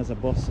 look, and there's a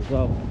bus as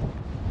well.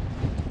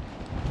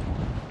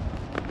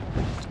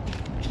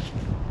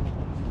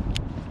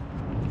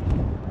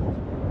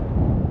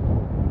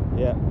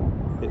 Yeah,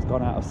 it's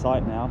gone out of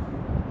sight now.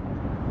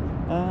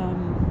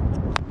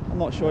 I'm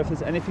not sure if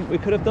there's anything we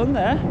could have done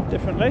there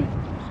differently.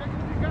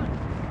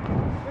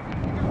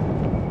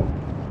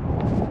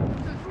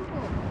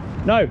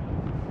 No,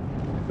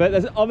 but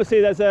there's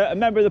obviously a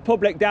member of the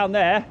public down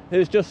there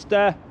who's just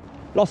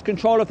lost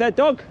control of their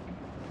dog.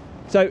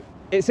 So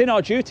it's in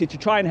our duty to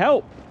try and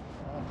help.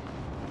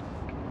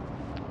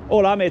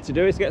 All I'm here to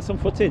do is get some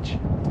footage.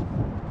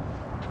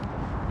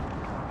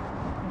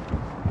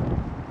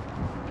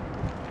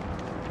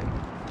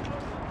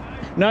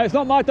 No, it's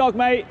not my dog,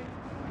 mate.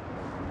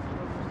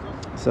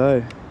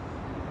 So,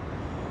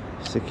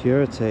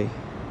 security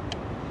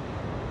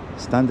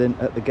standing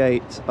at the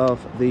gate of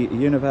the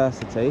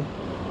university,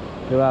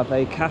 who have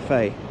a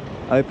cafe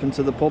open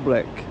to the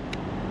public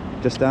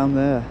just down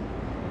there.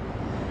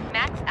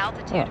 Max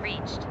altitude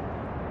reached.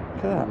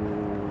 Look at that.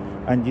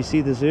 And you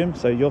see the zoom,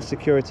 so your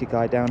security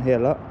guy down here,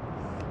 look,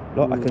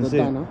 I can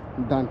zoom.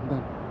 Dan.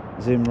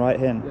 Zoom right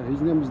in. Yeah,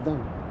 his name is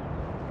Dan.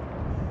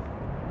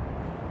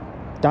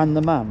 Dan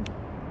the man.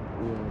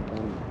 Yeah,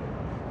 Dan.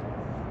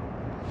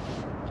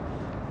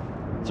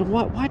 So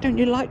why don't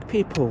you like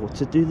people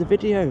to do the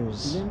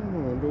videos?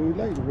 No, we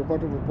like.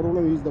 But the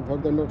problem is the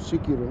further not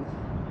secure.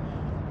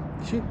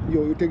 See,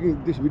 you're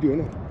taking this video,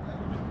 no?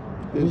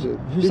 Who's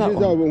this that is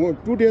one?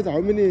 2 days. How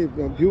many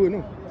view, you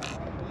know?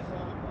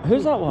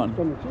 Who's that one?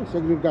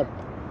 Security guard.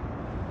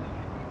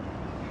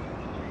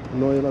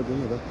 No, you're not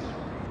doing that.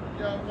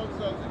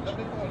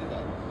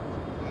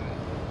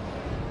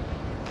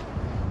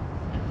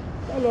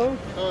 Hello.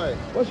 Hi.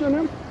 What's your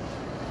name?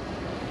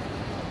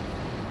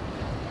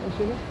 What's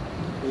your name?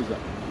 Who's that?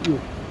 You.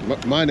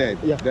 My name?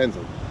 Yeah.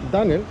 Denzel.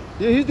 Daniel.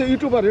 Yeah, he's the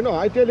YouTuber, you know.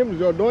 I tell him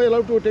you're not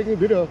allowed to take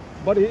video,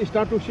 but he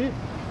start to see.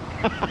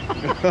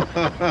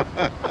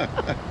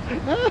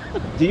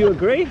 Do you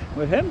agree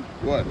with him?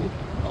 What?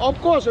 Of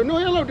course, no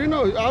allowed, you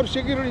know. Our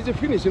security is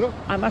finished, you know.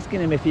 I'm asking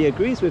him if he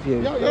agrees with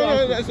you.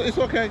 Yeah, it's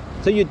okay.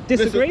 So you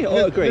disagree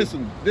or agree?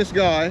 Listen, this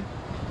guy,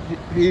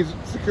 he's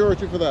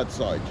security for that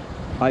site.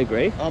 I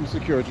agree. I'm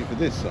security for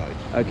this site.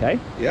 Okay.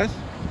 Yes?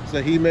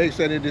 So he makes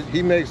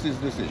his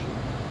decision.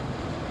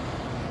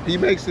 He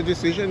makes the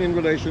decision in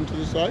relation to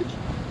the site.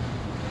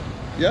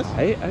 Yes?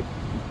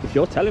 If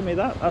you're telling me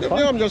that, that's fine.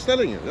 No, I'm just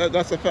telling you.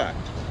 That's a fact.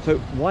 So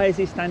why is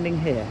he standing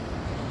here?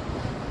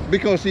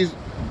 Because he's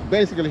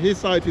basically his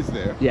site is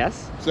there.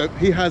 Yes. So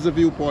he has a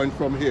viewpoint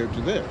from here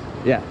to there.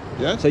 Yeah.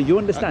 Yeah. So you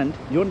understand?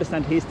 You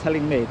understand? He's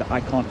telling me that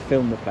I can't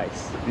film the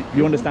place.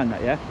 You understand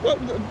that, yeah? Well,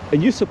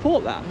 and you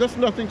support that? That's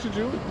nothing to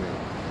do with me.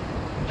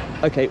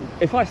 Okay.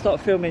 If I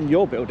start filming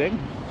your building,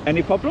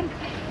 any problem?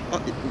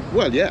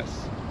 Well,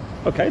 yes.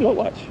 Okay. Look,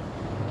 watch.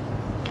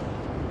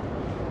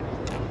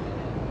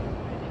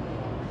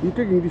 You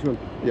taking this one?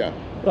 Yeah.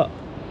 Look.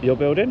 your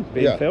building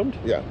being filmed?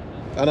 Yeah.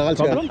 And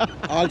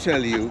I'll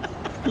tell you,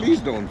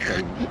 please don't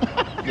film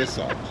the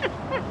site.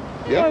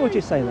 Yeah? Why would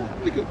you say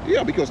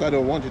that? Because I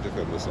don't want you to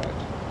film the site.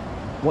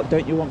 What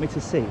don't you want me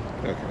to see?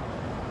 Okay.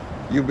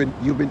 You've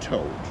been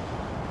told.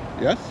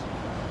 Yes?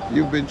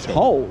 You've been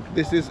told.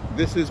 This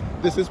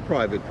is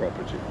private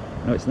property.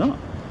 No, it's not.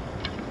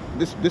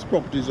 This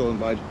property is owned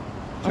by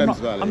Thames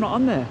Valley. I'm not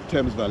on there.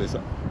 Thames Valley.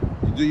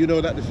 Do you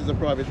know that this is a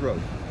private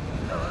road?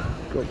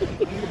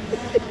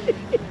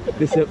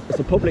 It's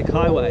a public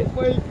highway.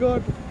 Oh my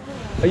God.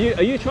 Are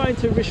you trying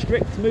to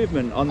restrict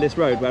movement on this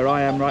road where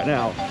I am right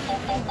now?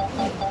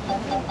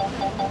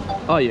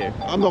 Are you?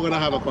 I'm not going to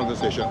have a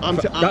conversation.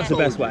 That's the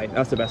best way.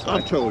 That's the best way.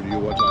 I've told you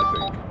what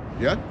I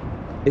think. Yeah?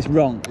 It's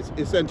wrong.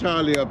 It's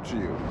entirely up to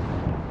you.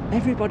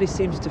 Everybody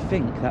seems to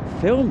think that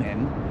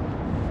filming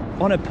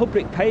on a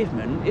public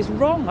pavement is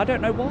wrong. I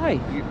don't know why.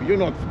 You're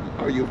not.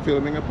 Are you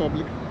filming a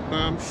public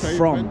pavement?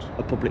 From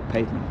a public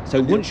pavement.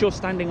 So once you're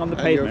standing on the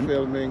pavement, you're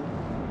filming.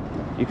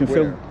 You can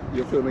film.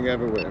 You're filming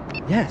everywhere.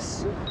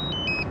 Yes.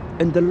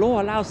 And the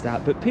law allows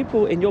that, but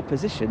people in your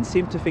position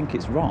seem to think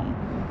it's wrong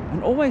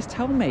and always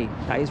tell me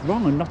that it's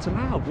wrong and not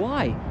allowed.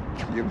 Why?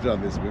 You've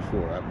done this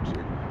before, haven't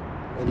you?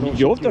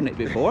 You've done it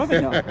before,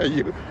 haven't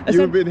you?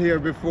 You've been here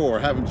before,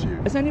 haven't you?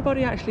 Has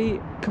anybody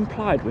actually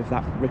complied with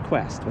that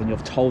request when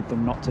you've told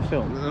them not to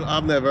film?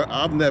 I've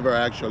never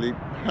actually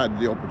had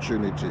the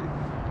opportunity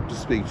to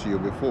speak to you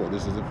before.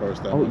 This is the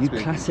first time. Oh, you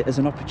class it as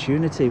an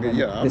opportunity when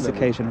this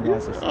occasion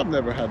arises? I've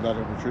never had that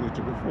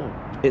opportunity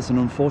before. It's an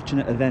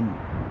unfortunate event,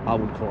 I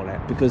would call it,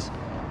 because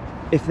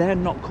if they're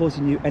not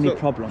causing you any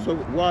problem. So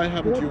why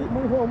haven't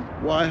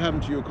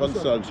you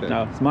consulted?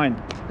 No, it's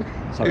mine.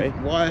 Sorry.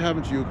 Why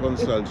haven't you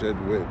consulted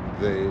with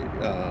the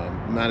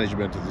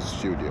management of the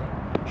studio,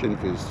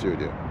 Shinfield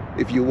Studio?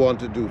 If you want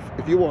to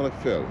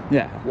film,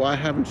 yeah. Why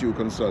haven't you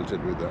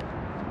consulted with them?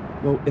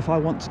 Well, if I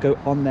want to go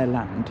on their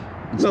land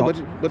and no,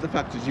 but the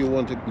fact is you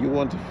want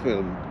to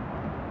film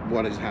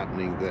what is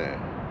happening there.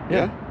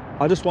 Yeah.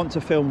 I just want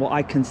to film what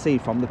I can see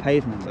from the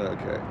pavement.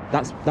 Okay.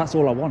 That's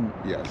all I want.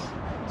 Yes.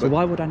 So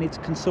why would I need to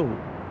consult?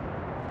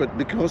 But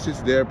because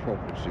it's their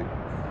property,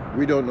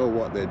 we don't know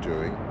what they're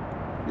doing.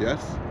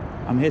 Yes?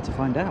 I'm here to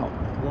find out.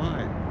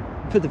 Why?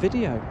 For the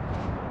video.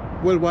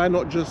 Well, why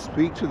not just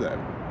speak to them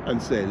and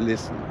say,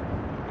 listen,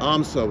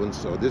 I'm so and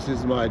so, this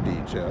is my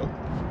detail.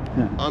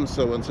 Yeah. I'm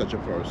so and such a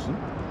person.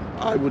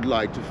 I would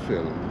like to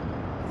film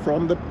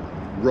from the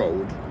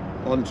road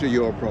onto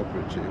your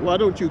property. Why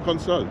don't you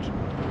consult?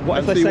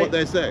 What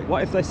they say?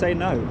 What if they say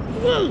no?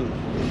 Well,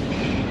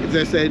 if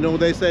they say no,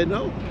 they say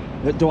no.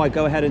 But do I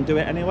go ahead and do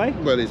it anyway?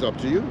 Well, it's up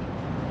to you.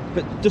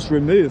 But just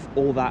remove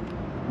all that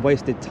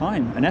wasted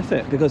time and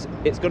effort, because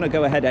it's going to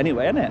go ahead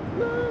anyway, isn't it?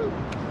 No.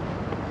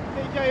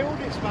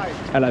 djaudits, mate.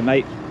 Hello,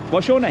 mate.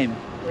 What's your name?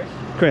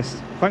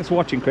 Chris. Thanks for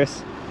watching,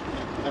 Chris.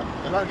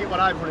 I won't get one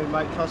over him,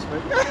 mate, trust me.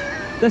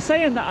 They're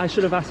saying that I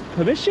should have asked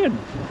permission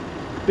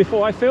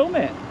before I film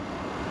it.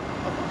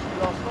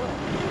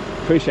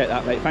 Appreciate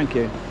that, mate. Thank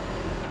you.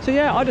 So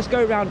yeah, I just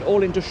go around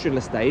all industrial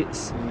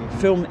estates,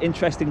 film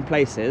interesting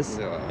places,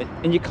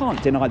 and you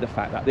can't deny the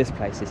fact that this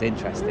place is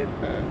interesting.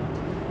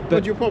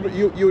 But you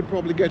would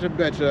probably get a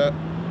better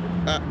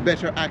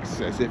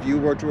access if you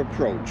were to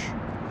approach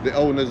the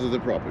owners of the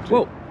property.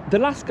 Well, the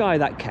last guy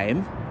that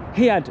came,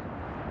 he had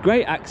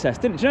great access,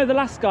 didn't you? Know the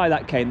last guy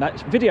that came, that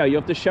video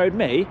you've just showed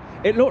me,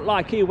 it looked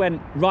like he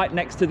went right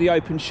next to the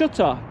open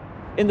shutter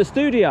in the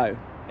studio,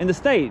 in the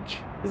stage.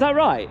 Is that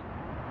right?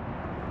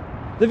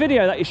 The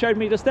video that you showed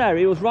me just there,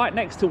 he was right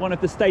next to one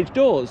of the stage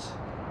doors.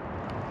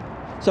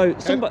 So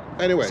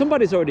anyway,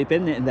 somebody's already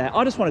been in there.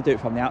 I just want to do it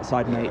from the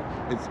outside, mate.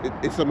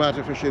 It's a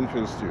matter for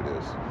Shinfield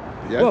Studios.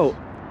 Yes? Well,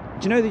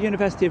 do you know the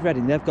University of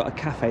Reading? They've got a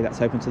cafe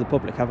that's open to the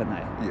public, haven't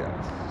they?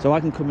 Yes. So I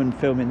can come and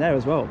film in there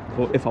as well,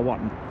 if I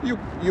want.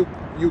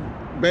 You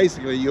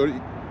basically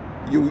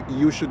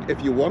you should,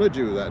 if you want to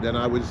do that, then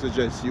I would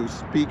suggest you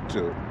speak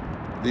to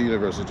the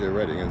University of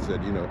Reading and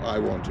said, you know, I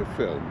want to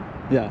film.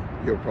 Yeah.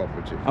 Your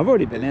property. I've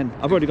already been in.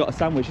 I've already got a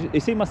sandwich. You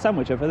see my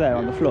sandwich over there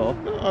on the floor?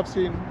 No, I've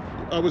seen.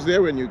 I was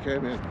there when you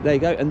came in. There you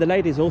go. And the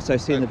lady's also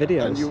seen the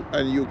videos.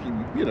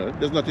 And you know,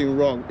 there's nothing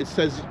wrong. It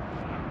says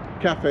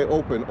cafe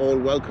open, all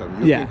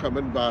welcome. You can come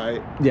and buy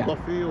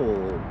coffee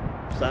or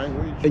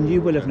sandwich. And you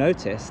will have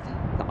noticed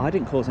that I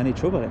didn't cause any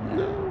trouble in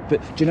there. No.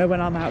 But do you know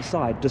when I'm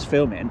outside just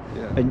filming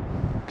and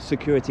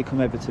security come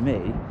over to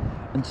me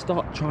and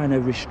start trying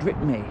to restrict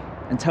me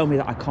and tell me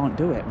that I can't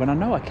do it when I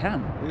know I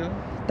can? Yeah.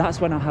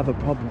 That's when I have a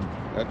problem.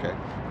 Okay.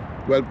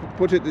 Well,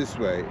 put it this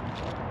way.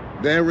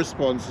 They're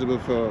responsible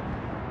for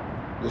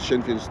the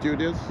Shinfield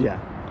Studios. Yeah.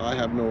 I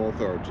have no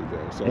authority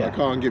there, so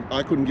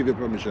I couldn't give you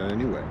permission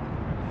anyway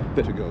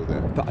to go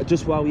there. But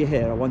just while you're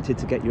here, I wanted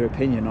to get your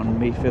opinion on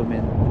me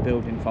filming the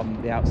building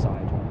from the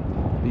outside.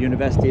 The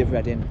University of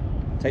Reading,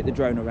 take the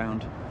drone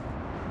around.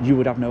 You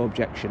would have no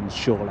objections,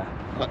 surely.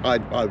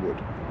 I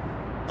would.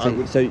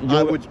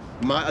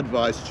 My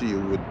advice to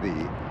you would be,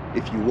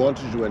 if you want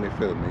to do any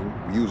filming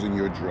using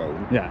your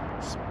drone,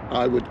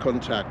 I would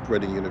contact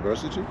Reading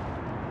University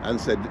and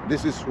said,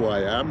 this is who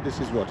I am, this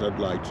is what I'd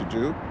like to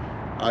do.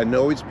 I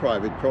know it's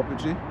private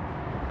property,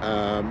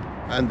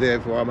 and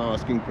therefore I'm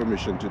asking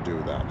permission to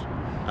do that.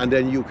 And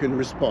then you can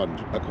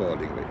respond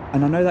accordingly.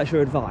 And I know that's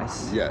your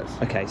advice. Yes.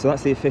 Okay, so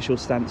that's the official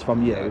stance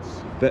from you.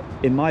 Yes. But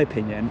in my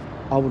opinion,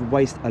 I would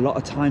waste a lot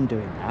of time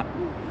doing that.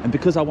 And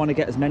because I want to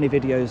get as many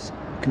videos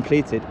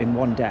completed in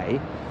one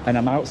day, and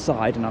I'm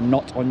outside and I'm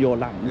not on your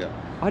land,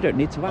 I don't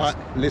need to ask.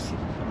 Listen,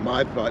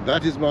 my advice,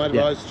 that is my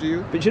advice to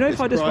you. But do you know if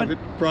I just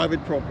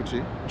private property.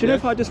 Do you know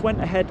if I just went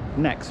ahead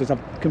next, because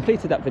I've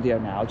completed that video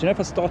now, do you know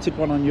if I started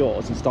one on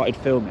yours and started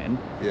filming,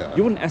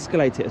 you wouldn't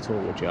escalate it at all,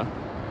 would you?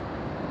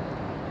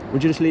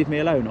 Would you just leave me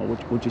alone, or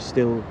would you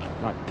still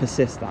like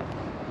persist that?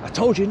 I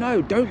told you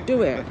no, don't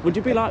do it. Would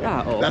you be like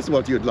that? Or? That's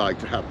what you'd like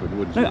to happen,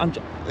 wouldn't you? No,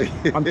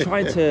 I'm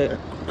trying to,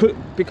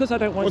 because I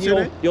don't want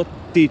your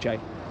DJ.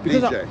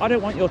 Because DJ. I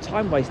don't want your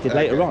time wasted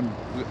later on.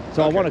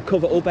 So I want to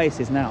cover all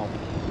bases now.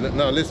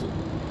 Now listen,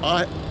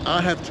 I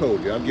have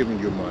told you, I've given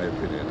you my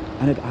opinion.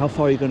 And how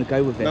far are you going to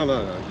go with it?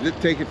 No.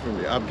 Take it from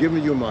me. I've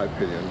given you my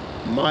opinion.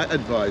 My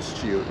advice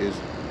to you is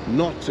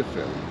not to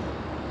film.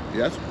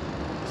 Yes?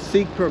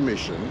 Seek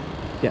permission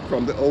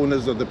from the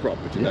owners of the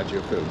property that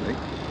you're filming,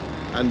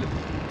 and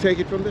take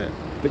it from there.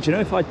 But you know,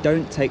 if I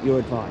don't take your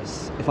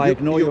advice, if I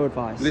ignore your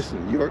advice...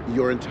 Listen,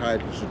 you're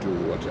entitled to do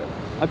whatever.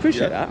 I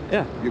appreciate that,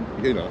 yeah.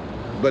 You know,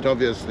 but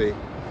obviously,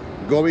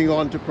 going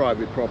on to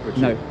private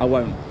property... No, I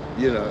won't.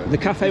 You know... The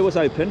cafe was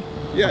open.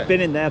 I've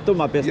been in there, I've done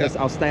my business,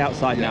 I'll stay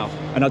outside now.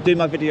 And I'll do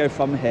my video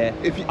from here.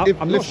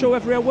 I'm not sure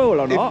whether I will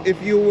or not.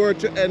 If you were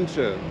to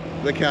enter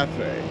the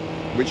cafe,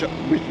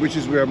 which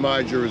is where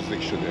my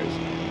jurisdiction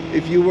is,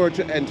 if you were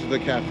to enter the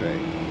cafe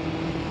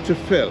to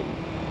film,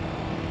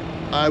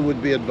 I would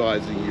be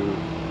advising you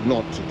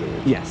not to do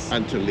it. Yes.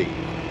 And to leave.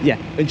 Yeah,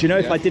 and do you know,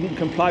 if I didn't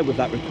comply with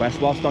that request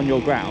whilst on your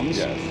grounds,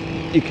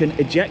 you can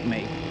eject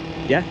me,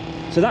 yeah?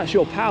 So that's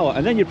your power,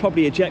 and then you'd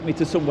probably eject me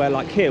to somewhere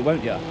like here,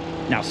 won't you?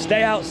 Now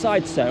stay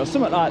outside, sir, or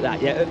something like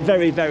that, yeah?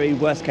 Very, very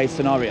worst case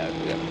scenario.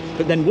 Yeah.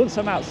 But then once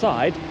I'm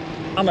outside,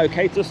 I'm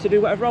okay just to do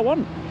whatever I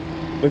want,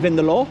 within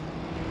the law.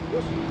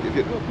 Yes, if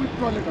you put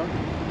toilet on.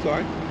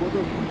 Sorry?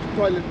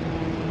 Toilet.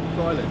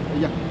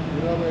 Yeah.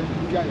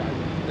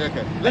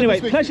 Okay. Anyway,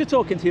 pleasure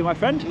talking to you, my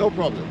friend. No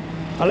problem.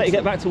 I'll let you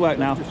get back to work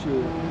now.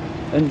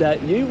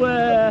 And you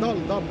were...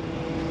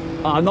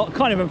 I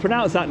can't even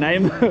pronounce that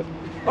name.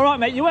 All right,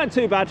 mate, you weren't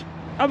too bad.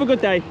 Have a good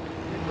day.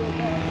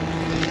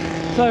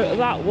 So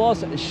that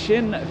was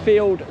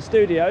Shinfield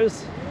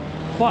Studios.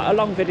 Quite a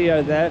long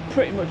video there.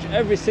 Pretty much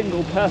every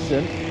single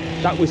person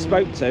that we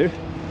spoke to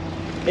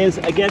is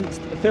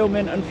against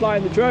filming and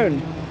flying the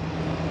drone.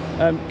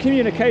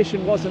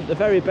 Communication wasn't the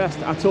very best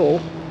at all,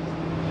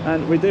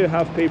 and we do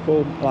have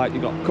people, like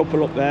you've got a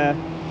couple up there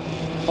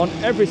on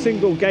every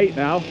single gate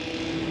now.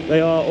 They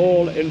are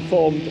all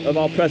informed of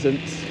our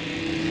presence,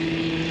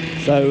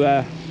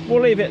 so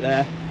we'll leave it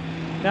there.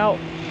 Now,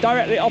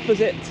 directly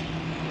opposite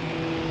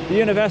the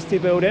university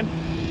building,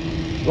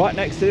 right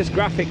next to this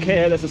graphic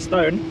here, there's a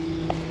stone.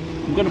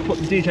 I'm going to put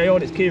the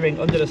djaudits keyring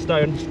under the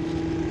stone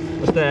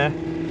that's there.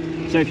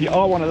 So if you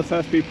are one of the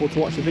first people to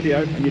watch the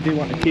video and you do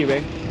want a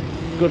keyring,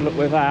 good luck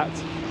with that.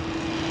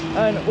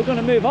 And we're going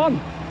to move on.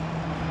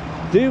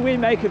 Do we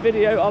make a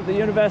video of the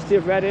University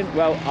of Reading?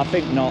 Well, I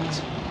think not,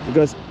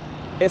 because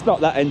it's not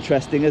that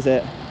interesting, is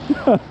it?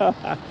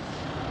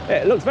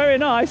 It looks very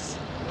nice,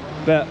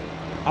 but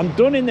I'm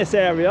done in this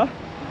area.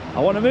 I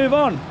want to move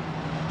on.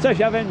 So if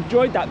you have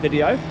enjoyed that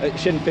video at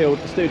Shinfield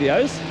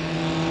Studios,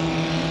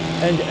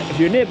 and if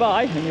you're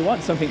nearby and you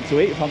want something to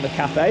eat from the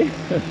cafe,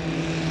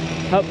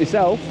 help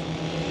yourself.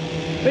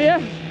 But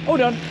yeah, all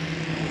done.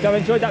 If you have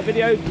enjoyed that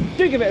video,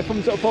 do give it a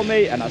thumbs up for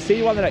me, and I'll see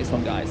you on the next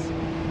one, guys.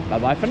 Bye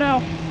bye for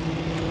now.